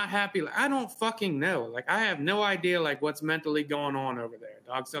if they're not happy. Like, I don't fucking know. Like I have no idea like what's mentally going on over there,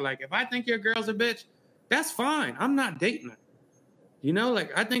 dog. So like if I think your girl's a bitch, that's fine. I'm not dating her. You know,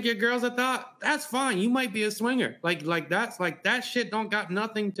 like I think your girl's a thought, that's fine. You might be a swinger. Like that's like that shit don't got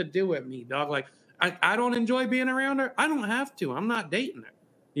nothing to do with me, dog. Like I don't enjoy being around her. I don't have to. I'm not dating her.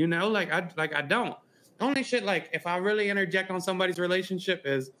 You know, like I don't. Only shit like if I really interject on somebody's relationship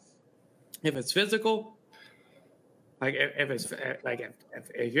is if it's physical. Like if it's like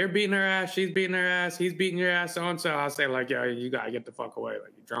if you're beating her ass, she's beating her ass, he's beating your ass, so and so, I'll say like, yo, you gotta get the fuck away,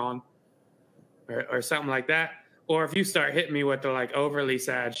 like you're drawn, or something like that. Or if you start hitting me with the like overly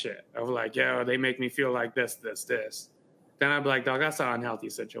sad shit of like, yo, they make me feel like this, then I'd be like, dog, that's an unhealthy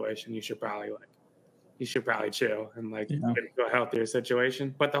situation. You should probably chill and like get into a healthier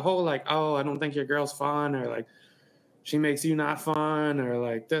situation. But the whole like, oh, I don't think your girl's fun, or like she makes you not fun, or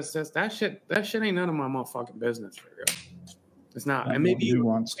like this, that shit ain't none of my motherfucking business for real. It's not. And maybe you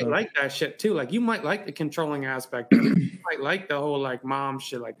like that shit too. Like you might like the controlling aspect of it. You might like the whole like mom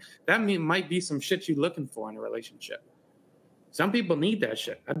shit. Like that might be some shit you're looking for in a relationship. Some people need that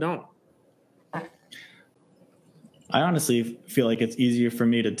shit. I don't. I honestly feel like it's easier for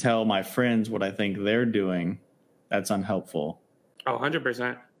me to tell my friends what I think they're doing that's unhelpful. Oh,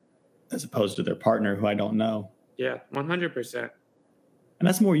 100%. As opposed to their partner who I don't know. Yeah, 100%. And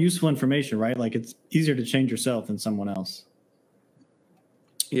that's more useful information, right? Like it's easier to change yourself than someone else.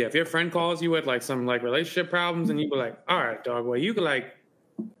 Yeah, if your friend calls you with like some like relationship problems and you be like, all right, dog, well, you could like,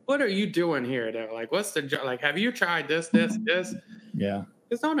 what are you doing here though? Like, what's the, like, have you tried this? Yeah.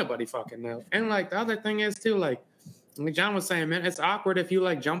 Because don't nobody fucking know. And like the other thing is too, like John was saying, man, it's awkward if you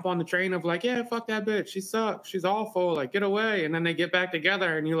like jump on the train of like, yeah, fuck that bitch. She sucks. She's awful. Like, get away. And then they get back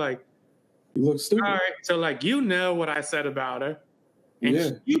together and you're like, you look stupid. All right. So like, you know what I said about her.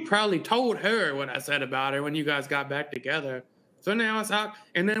 And you probably told her what I said about her when you guys got back together. So now it's out.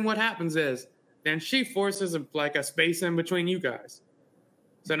 And then what happens is then she forces a space in between you guys.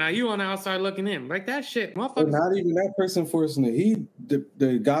 So now you on the outside looking in. Like that shit, motherfucker. Not even that person forcing it.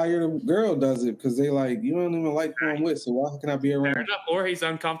 The guy or the girl does it because they like, you don't even like who I'm with, so why can I be around? Fair enough. Or he's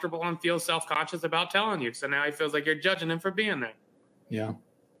uncomfortable and feels self-conscious about telling you. So now he feels like you're judging him for being there. Yeah.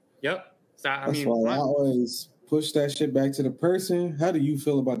 Yep. So, That's why I always push that shit back to the person. How do you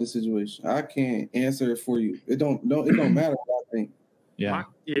feel about the situation? I can't answer it for you. It don't matter what I think. Yeah.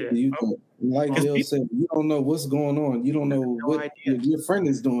 Like Dale said, you don't know what's going on. You don't know what your friend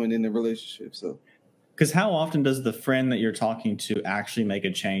is doing in the relationship. So, because how often does the friend that you're talking to actually make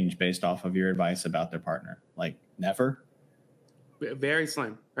a change based off of your advice about their partner? Like never. Very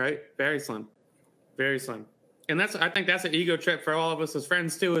slim, right? Very slim. And I think that's an ego trip for all of us as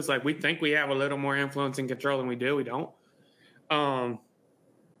friends too. Is like we think we have a little more influence and control than we do. We don't. But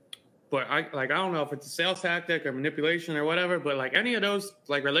I don't know if it's a sales tactic or manipulation or whatever, but like any of those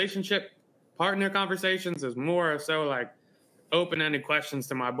like relationship partner conversations is more so like open-ended questions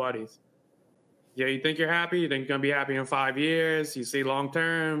to my buddies. Yeah, you think you're happy? You think you're going to be happy in 5 years? You see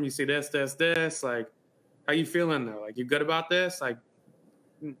long-term? You see this? Like, how you feeling though? Like, you good about this? Like,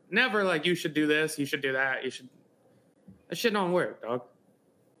 never like you should do this. You should do that. That shit don't work, dog.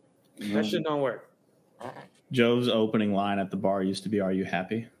 That shit don't work. Joe's opening line at the bar used to be, "Are you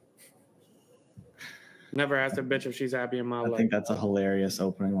happy?" Never asked a bitch if she's happy in my life. I think that's a hilarious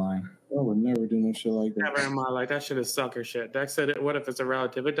opening line. I would never do no shit like that. Never in my life. That shit is sucker shit. Dex said, "What if it's a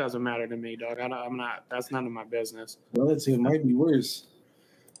relative? It doesn't matter to me, dog. I'm not. That's none of my business." Relative might be worse.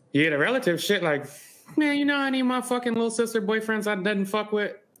 Yeah, the relative shit. Like, man, you know, I need my fucking little sister boyfriends I didn't fuck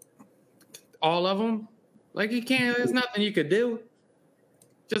with. All of them. Like, you can't. There's nothing you could do.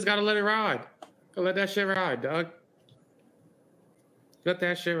 Just gotta let it ride. Gotta let that shit ride, dog. Let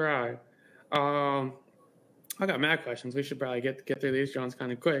that shit ride. I got mad questions. We should probably get through these Jones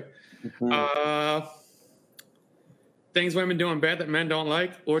kind of quick. Things women do in bed that men don't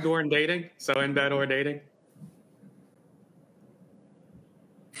like, or during dating. So in bed or dating.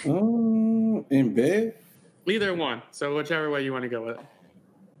 In bed? Either one. So whichever way you want to go with it.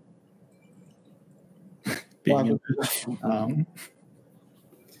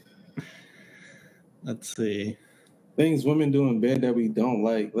 Let's see. Things women do in bed that we don't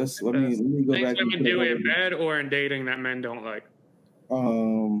like. Let me go back. Things women do in bed or in dating that men don't like.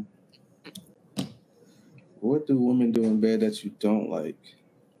 What do women do in bed that you don't like?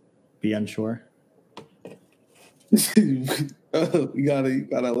 Be unsure. You gotta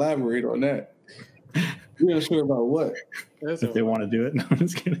elaborate on that. Be unsure about what? If they want to do it. No, I'm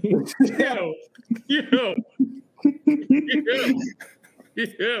just kidding. Yo.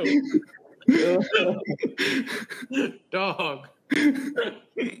 Dog.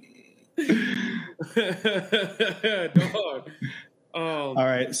 Dog. All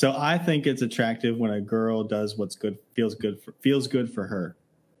right, so I think it's attractive when a girl does what's good, feels good for her.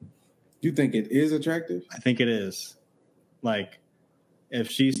 You think it is attractive? I think it is. Like, if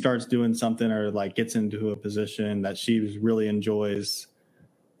she starts doing something or like gets into a position that she really enjoys,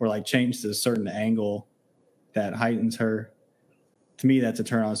 or like changes a certain angle that heightens her, to me that's a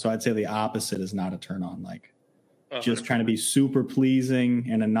turn on. So I'd say the opposite is not a turn on. Like, just trying to be super pleasing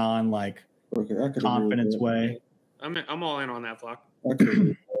in a non like confidence way. I'm all in on that, Flock.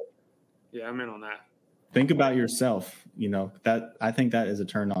 Yeah, I'm in on that. Think about yourself. You know, that I think that is a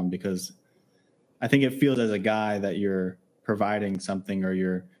turn on, because I think it feels as a guy that you're providing something, or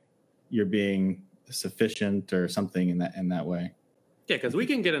you're being sufficient or something in that way. Yeah, because we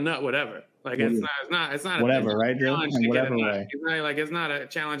can get a nut, whatever. Like it's not whatever, right, Drew? In whatever way. It's not a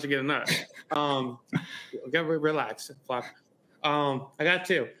challenge to get a nut. Relax, Flock. I got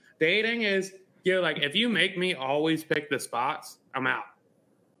two. Dating is like if you make me always pick the spots, I'm out.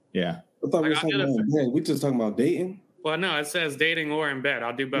 Yeah. I thought we were talking about bed. We just talking about dating. Well, no, it says dating or in bed.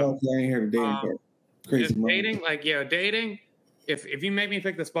 I'll do both. Okay, I ain't heard of dating part. Crazy. Dating, like dating. If you make me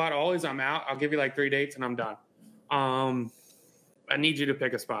pick the spot, always I'm out. I'll give you like 3 dates and I'm done. I need you to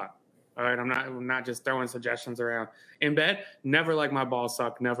pick a spot. All right, I'm not just throwing suggestions around. In bed, never like my balls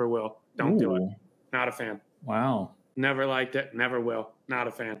suck. Never will. Don't do it. Not a fan. Wow. Never liked it. Never will. Not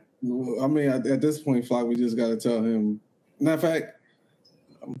a fan. I mean, at this point, Flock, we just got to tell him. Matter of fact,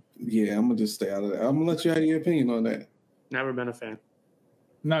 yeah, I'm gonna just stay out of that. I'm gonna let you have your opinion on that. Never been a fan.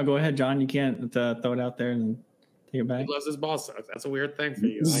 No, go ahead, John. You can't throw it out there and take it back. He loves his ball sucks. That's a weird thing for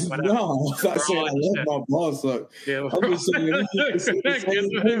you. Like, no, I'm not saying I love my ball suck. Yeah, I'm just saying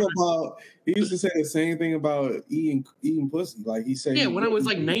he used to say the same thing about eating pussy. Like he said, when I was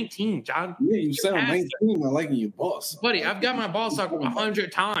like 19, John. Yeah, you sound 19. I liking your ball suck. Buddy, I've got my ball sucked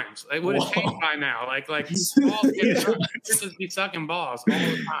 100 times. It would have changed by now. Like balls just be sucking balls all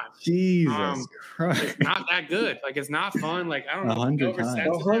the time. Jesus Christ. It's not that good. Like it's not fun. Like I don't know. 100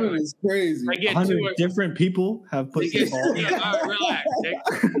 times. 100 is crazy. 100 different people have pussy balls.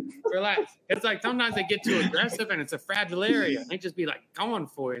 Relax. It's like sometimes they get too aggressive and it's a fragile area. They just be like going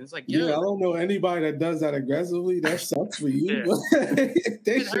for it. And it's like, I don't know anybody that does that aggressively. That sucks for you. Yeah.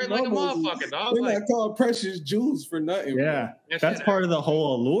 They hurt like a motherfucker, dog. They're not called precious jewels for nothing. Yeah, that's part of the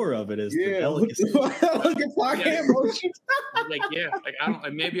whole allure of it. Is the delicacy. Look at my hand motion. Like I don't.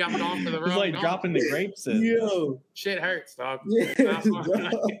 Like, maybe I'm going for the wrong. It's like dropping the grapes in. Yo, shit hurts, dog. Yeah,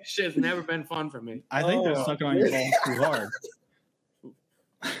 shit's never been fun for me. I think they're sucking on your balls too hard.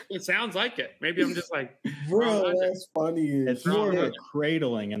 It sounds like it. Maybe I'm just like, bro, that's funny. It's more of a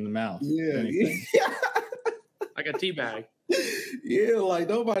cradling in the mouth. Yeah. Like a tea bag. Yeah, like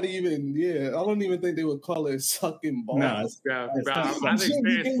nobody even. Yeah, I don't even think they would call it sucking balls. No, I've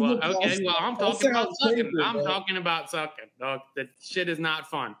experienced. Okay, well, I'm talking about sucking. I'm talking about sucking, dog. That shit is not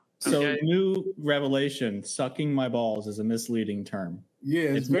fun. Okay? So, new revelation: sucking my balls is a misleading term. Yeah,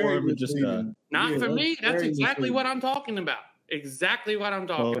 it's more of just a. Not for me. That's exactly what I'm talking about. Exactly what I'm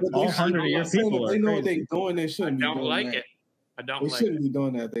talking about. All 100 of your people they know what they're doing. They shouldn't be doing that. I don't like it. They shouldn't be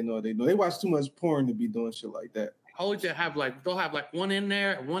doing that. They know what they know. They watch too much porn to be doing shit like that. Always they'll have like one in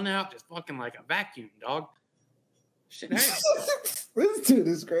there and one out, just fucking like a vacuum, dog. Shit hurts. This dude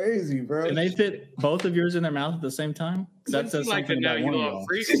is crazy, bro. Can they fit both of yours in their mouth at the same time? That says like something about one of y'all.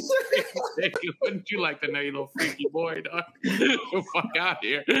 Wouldn't you like to know, you little freaky boy, dog? Fuck out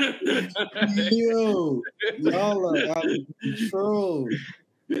here. Yo, y'all are out of control.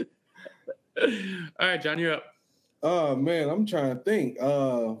 All right, John, you're up. Oh man, I'm trying to think.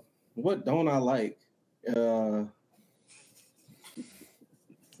 What don't I like?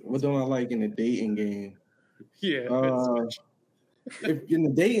 What don't I like in the dating game? Yeah. If in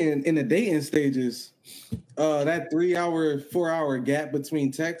the dating stages, that 3 hour, 4 hour gap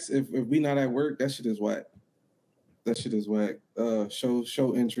between texts, if we not at work, that shit is whack.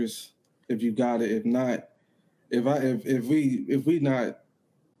 Show interest if you got it. If not, if we not,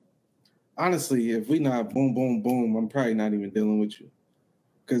 honestly, if we not boom, boom, boom, I'm probably not even dealing with you.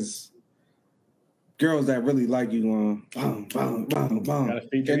 Because girls that really like you on bang, bang, bang, bang.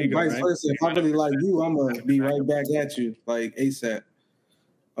 And vice versa. If I really like you, I'm gonna be right back at you, like ASAP.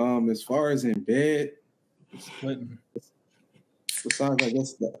 As far as in bed, besides I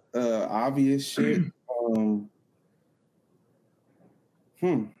guess the obvious shit.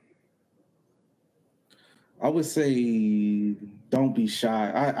 I would say don't be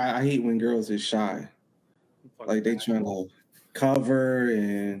shy. I hate when girls is shy. Like they trying to cover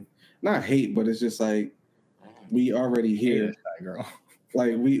and not hate, but it's just like we already here. Girl.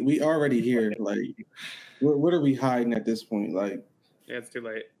 Like we already here. Like What are we hiding at this point? Like, Yeah, it's too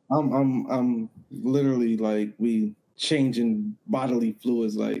late. I'm literally like we changing bodily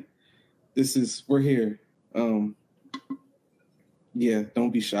fluids. Like, we're here. Yeah,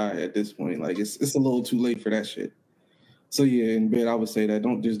 don't be shy at this point. Like, it's a little too late for that shit. So yeah, in bed I would say that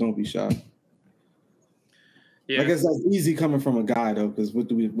don't be shy. Yeah. I guess that's easy coming from a guy though, because what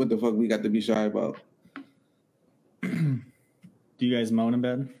the fuck we got to be shy about? Do you guys moan in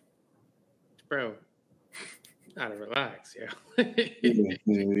bed? Bro, gotta relax, yeah.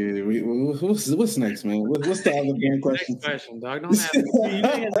 What's next, man? What's the other game question? Next question, dog. Don't have You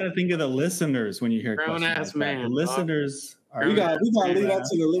guys gotta think of the listeners when you hear grown questions ass like man. that. The listeners are. We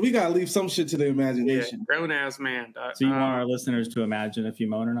gotta leave some shit to the imagination. Yeah, grown ass man, dog. So you want our listeners to imagine if you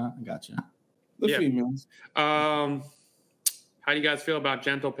moan or not? Gotcha. The females. How do you guys feel about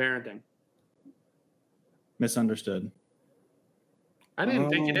gentle parenting? Misunderstood. I didn't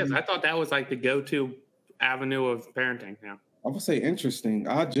think it is. I thought that was like the go-to avenue of parenting now. I would say interesting.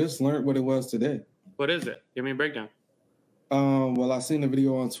 I just learned what it was today. What is it? Give me a breakdown. Well, I seen a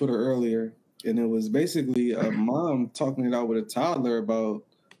video on Twitter earlier, and it was basically a mom talking it out with a toddler about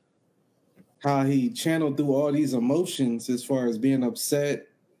how he channeled through all these emotions as far as being upset.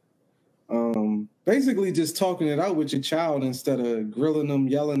 Basically just talking it out with your child instead of grilling them,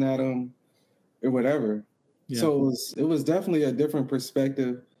 yelling at them, or whatever. Yeah. So it was definitely a different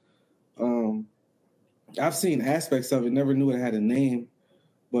perspective. I've seen aspects of it, never knew it had a name,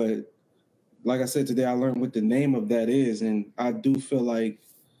 but like I said today, I learned what the name of that is, and I do feel like,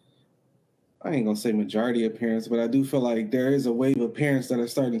 I ain't gonna say majority of parents, but I do feel like there is a wave of parents that are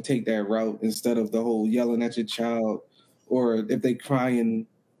starting to take that route instead of the whole yelling at your child, or if they crying,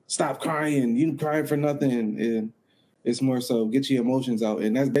 stop crying, you crying for nothing. And it's more so get your emotions out.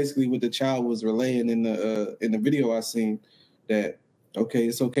 And that's basically what the child was relaying in the video I seen, that, okay,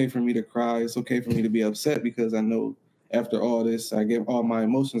 it's okay for me to cry. It's okay for me to be upset because I know after all this, I get all my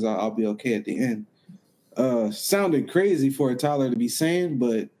emotions out, I'll be okay at the end. Sounded crazy for a toddler to be saying,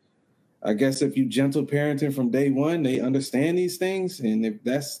 but I guess if you gentle parenting from day one, they understand these things. And if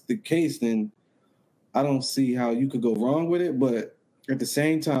that's the case, then I don't see how you could go wrong with it. But at the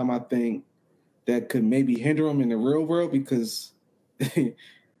same time, I think that could maybe hinder them in the real world because a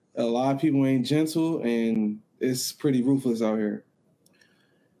lot of people ain't gentle and it's pretty ruthless out here.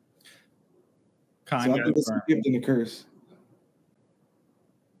 So I think it's a gift and a curse.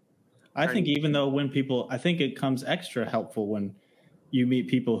 I think even though I think it comes extra helpful when you meet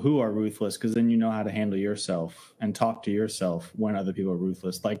people who are ruthless, because then you know how to handle yourself and talk to yourself when other people are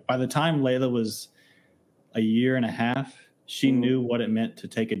ruthless. Like by the time Layla was a year and a half, she knew what it meant to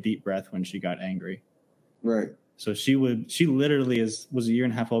take a deep breath when she got angry. Right. So she literally was a year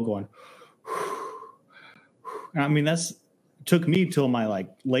and a half old going, I mean, took me till my like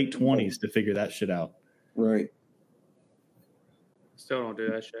late 20s to figure that shit out. Right. Still don't do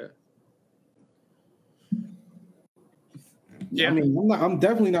that shit. Yeah. I mean, I'm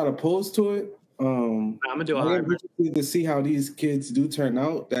definitely not opposed to it. I'm gonna do a hybrid to see how these kids do turn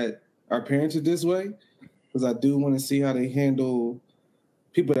out that are parented this way, because I do want to see how they handle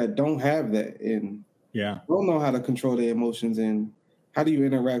people that don't have that and don't know how to control their emotions, and how do you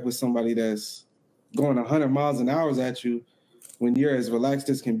interact with somebody that's going 100 miles an hour at you when you're as relaxed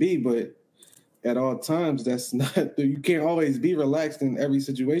as can be, but at all times that's not. You can't always be relaxed in every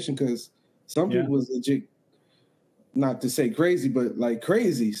situation because some people was legit. Not to say crazy, but like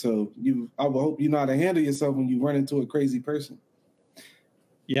crazy. So I will hope you know how to handle yourself when you run into a crazy person.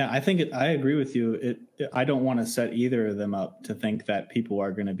 Yeah, I agree with you. I don't want to set either of them up to think that people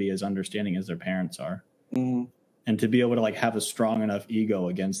are going to be as understanding as their parents are. Mm-hmm. And to be able to like have a strong enough ego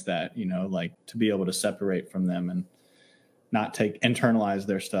against that, you know, like to be able to separate from them and not internalize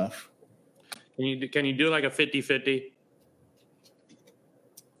their stuff. Can you do like a 50-50?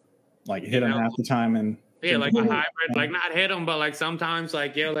 Like hit them half the time and like a hybrid, like not hit them, but like sometimes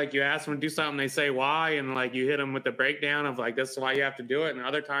like, like you ask them to do something, they say why, and like you hit them with the breakdown of like, this is why you have to do it. And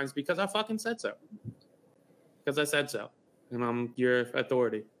other times because I fucking said so. Because I said so. And I'm your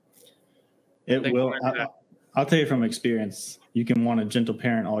authority. It will. I'll tell you from experience, you can want a gentle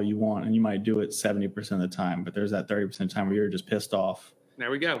parent all you want, and you might do it 70% of the time, but there's that 30% of the time where you're just pissed off.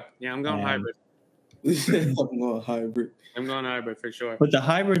 There we go. Yeah, I'm going hybrid. I'm going hybrid for sure. But the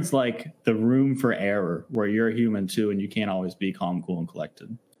hybrid's like the room for error, where you're a human too, and you can't always be calm, cool, and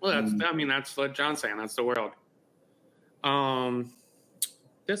collected. Well, that's what John's saying. That's the world.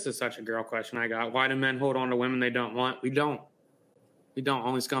 This is such a girl question I got. Why do men hold on to women they don't want? We don't.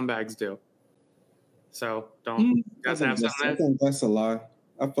 Only scumbags do. So don't. You guys have something? I think that's a lie.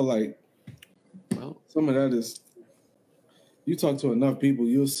 I feel like some of that is. You talk to enough people,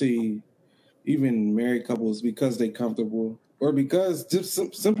 you'll see. even married couples, because they comfortable or because just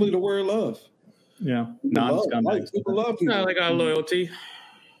simply the word love. Yeah, non-scumbags. People love people. No, they got loyalty.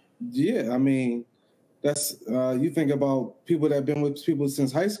 Yeah, I mean, that's you think about people that have been with people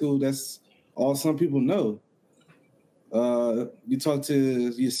since high school. That's all some people know. You talk to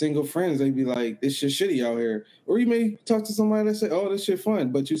your single friends, they be like, "This shit shitty out here," or you may talk to somebody that say, "Oh, this shit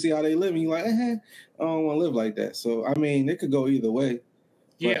fun," but you see how they live, and you're like, I don't want to live like that. So, I mean, it could go either way.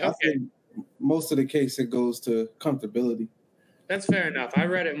 Yeah, but I think most of the case it goes to comfortability. That's fair enough. I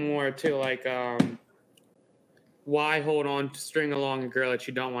read it more to like, why hold on to string along a girl that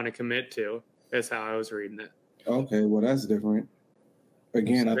you don't want to commit to? Is how I was reading it. Okay, well that's different.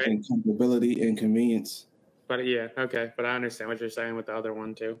 Again, I think comfortability and convenience. But yeah, okay. But I understand what you're saying with the other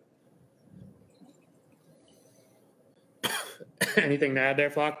one too. Anything to add there,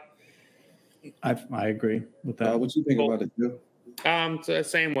 Flock? I agree with that. What you think about it, Joe? It's the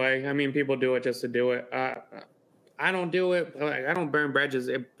same way. I mean, people do it just to do it. I don't do it. Like, I don't burn bridges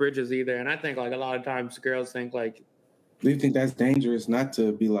either. And I think like a lot of times girls think like. Do you think that's dangerous not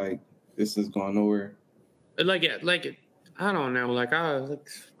to be like, this is going nowhere? Like I don't know. Like the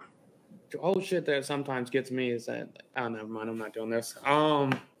whole shit that sometimes gets me is that oh, never mind. I'm not doing this.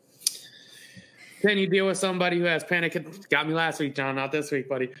 Can you deal with somebody who has panic? Got me last week, John. Not this week,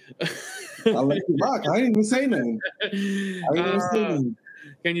 buddy. I let you rock. I didn't even say nothing.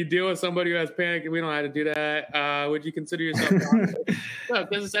 Can you deal with somebody who has panic? We don't have to do that. Would you consider yourself toxic? No,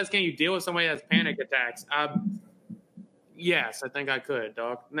 because it says, can you deal with somebody who has panic attacks? Yes, I think I could,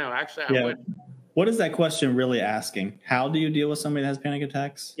 dog. No, actually, I would. What is that question really asking? How do you deal with somebody that has panic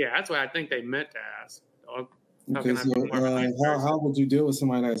attacks? Yeah, that's what I think they meant to ask, dog. How would you deal with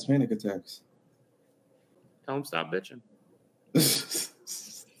somebody that has panic attacks? Tell them stop bitching.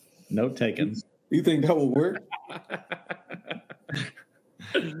 Note taken. You think that will work?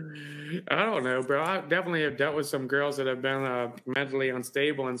 I don't know, bro. I definitely have dealt with some girls that have been mentally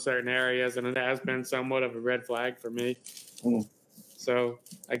unstable in certain areas, and it has been somewhat of a red flag for me. So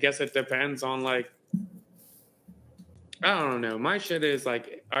I guess it depends on, like, I don't know. My shit is,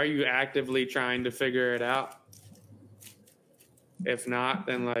 like, are you actively trying to figure it out? If not,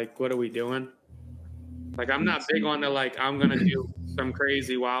 then, like, what are we doing? Like, I'm not big on the, like, I'm going to do some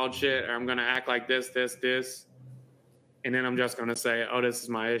crazy wild shit, or I'm going to act like this, and then I'm just going to say, oh, this is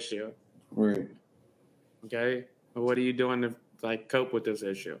my issue. Right. Okay? But what are you doing to, like, cope with this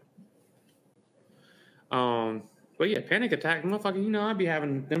issue? But yeah, panic attack, motherfucker, I'd be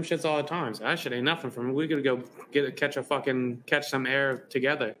having them shits all the time. So that shit ain't nothing for me. We could go catch some air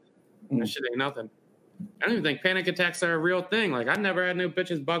together. That shit ain't nothing. I don't even think panic attacks are a real thing. Like, I never had no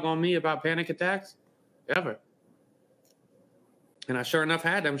bitches bug on me about panic attacks. Ever. And I sure enough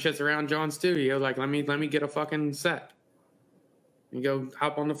had them shits around John's studio. Like, let me get a fucking set. And go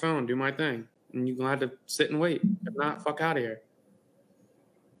hop on the phone, do my thing. And you're going to have to sit and wait. If not, fuck out of here.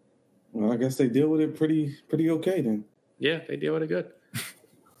 Well, I guess they deal with it pretty okay then. Yeah, they deal with it good.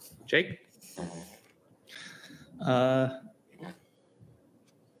 Jake? I've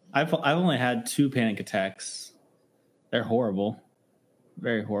only had 2 panic attacks. They're horrible.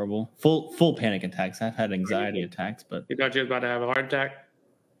 Very horrible. Full panic attacks. I've had anxiety attacks, but you thought you was about to have a heart attack?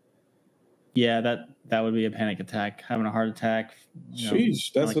 Yeah, that would be a panic attack. Having a heart attack.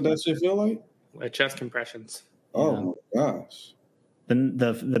 Sheesh, that's what that shit feel like? Like chest compressions. Oh my gosh.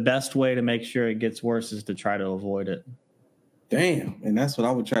 The best way to make sure it gets worse is to try to avoid it. Damn, and that's what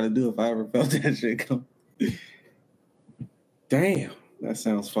I would try to do if I ever felt that shit come. Damn, that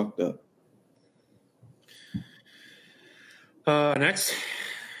sounds fucked up. Next.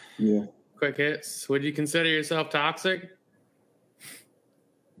 Yeah. Quick hits. Would you consider yourself toxic?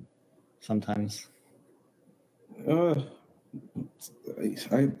 Sometimes. I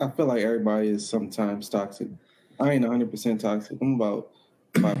feel like everybody is sometimes toxic. I ain't 100% toxic. I'm about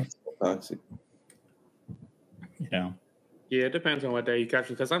 5% toxic. Yeah. Yeah, it depends on what day you catch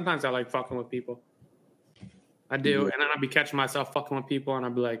me. Because sometimes I like fucking with people. I do, and then I'll be catching myself fucking with people, and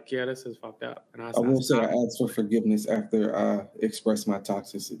I'll be like, "Yeah, this is fucked up." And I will say I asked for forgiveness after I expressed my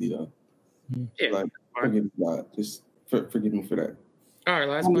toxicity, though. Yeah, like, forgive me, God. Just forgive me for that. All right,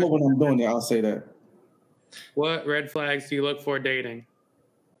 last question. question. When I'm doing it, I'll say that. What red flags do you look for dating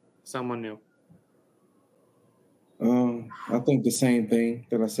someone new? I think the same thing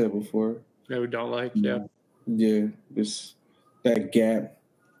that I said before. That we don't like, yeah, just that gap.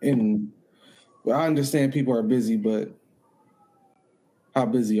 And I understand people are busy, but how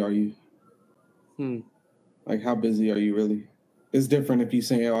busy are you? Like, how busy are you really? It's different if you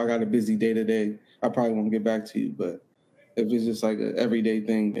say, "Oh, I got a busy day today. I probably won't get back to you." But if it's just like an everyday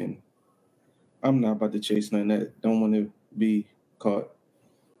thing, then I'm not about to chase nothing that don't want to be caught.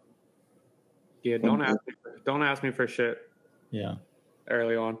 Yeah, don't ask me for shit Yeah.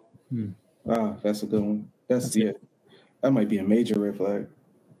 early on. Ah, that's a good one. That's it. That might be a major red flag.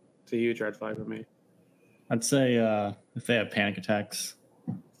 It's a huge red flag for me. I'd say if they have panic attacks.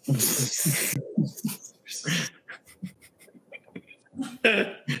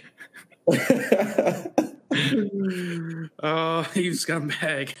 Oh, you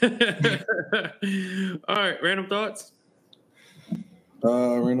scumbag. All right, random thoughts?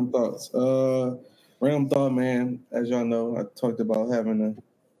 Random thoughts. Random thought, man. As y'all know, I talked about having a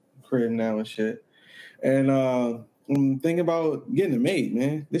crib now and shit. And I'm thinking about getting a maid,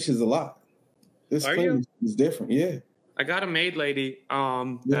 man. This is a lot. This place is different, yeah. I got a maid lady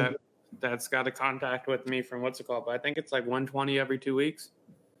that's got a contact with me from what's it called, but I think it's like $120 every 2 weeks.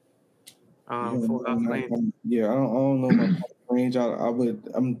 Full house clean. Yeah, I don't know my range.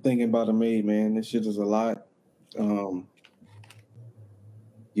 I'm thinking about a maid, man. This shit is a lot.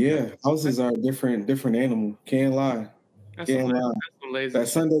 Yeah, houses are a different animal. Can't lie. That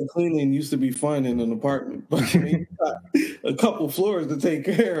Sunday cleaning used to be fun in an apartment, but when you got a couple floors to take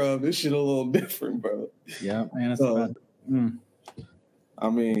care of, this shit a little different, bro. Yeah, man, that's bad. I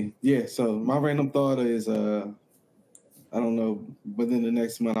mean, yeah. So my random thought is, I don't know. Within the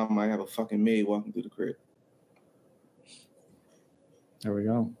next month, I might have a fucking maid walking through the crib. There we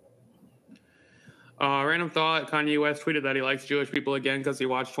go. Random thought, Kanye West tweeted that he likes Jewish people again because he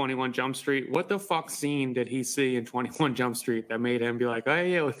watched 21 Jump Street. What the fuck scene did he see in 21 Jump Street that made him be like, oh,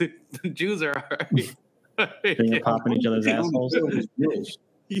 yeah, the Jews are all right? Finger popping each other's assholes.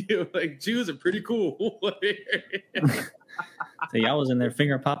 Yeah, like, Jews are pretty cool. So y'all was in there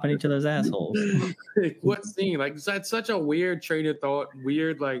finger popping each other's assholes. Like, what scene? Like, that's such a weird train of thought.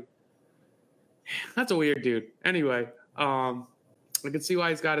 Weird, like, that's a weird dude. Anyway, I can see why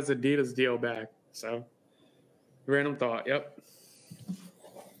he's got his Adidas deal back. So, random thought. Yep.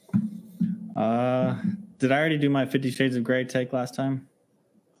 Did I already do my 50 Shades of Grey take last time?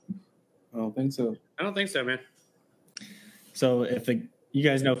 I don't think so. I don't think so, man. So, you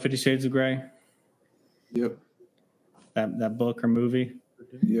guys know 50 Shades of Grey? Yep. That book or movie?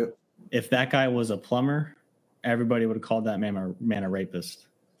 Yep. If that guy was a plumber, everybody would have called that man a rapist.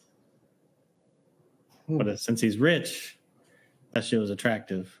 But since he's rich, that shit was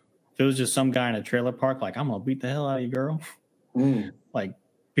attractive. If it was just some guy in a trailer park, like, I'm going to beat the hell out of you, girl. Like,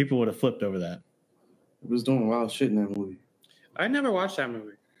 people would have flipped over that. He was doing wild shit in that movie. I never watched that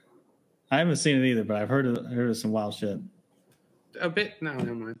movie. I haven't seen it either, but I've heard of some wild shit. A bit. No,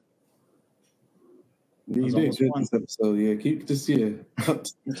 never mind. You did good this episode. Yeah, keep just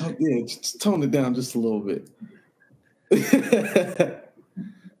just tone it down just a little bit.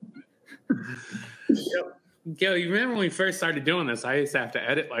 Yep. Gil, you remember when we first started doing this? I used to have to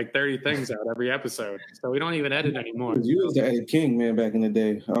edit like 30 things out every episode. So we don't even edit anymore. You was the edit king, man, back in the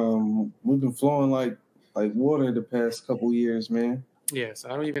day. We've been flowing like water the past couple years, man. Yeah, so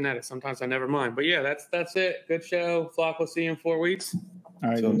I don't even edit. Sometimes I never mind. But yeah, that's it. Good show. Flock, we'll see you in 4 weeks. All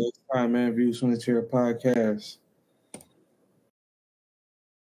right. Until next time, man. Views from the Chair podcast.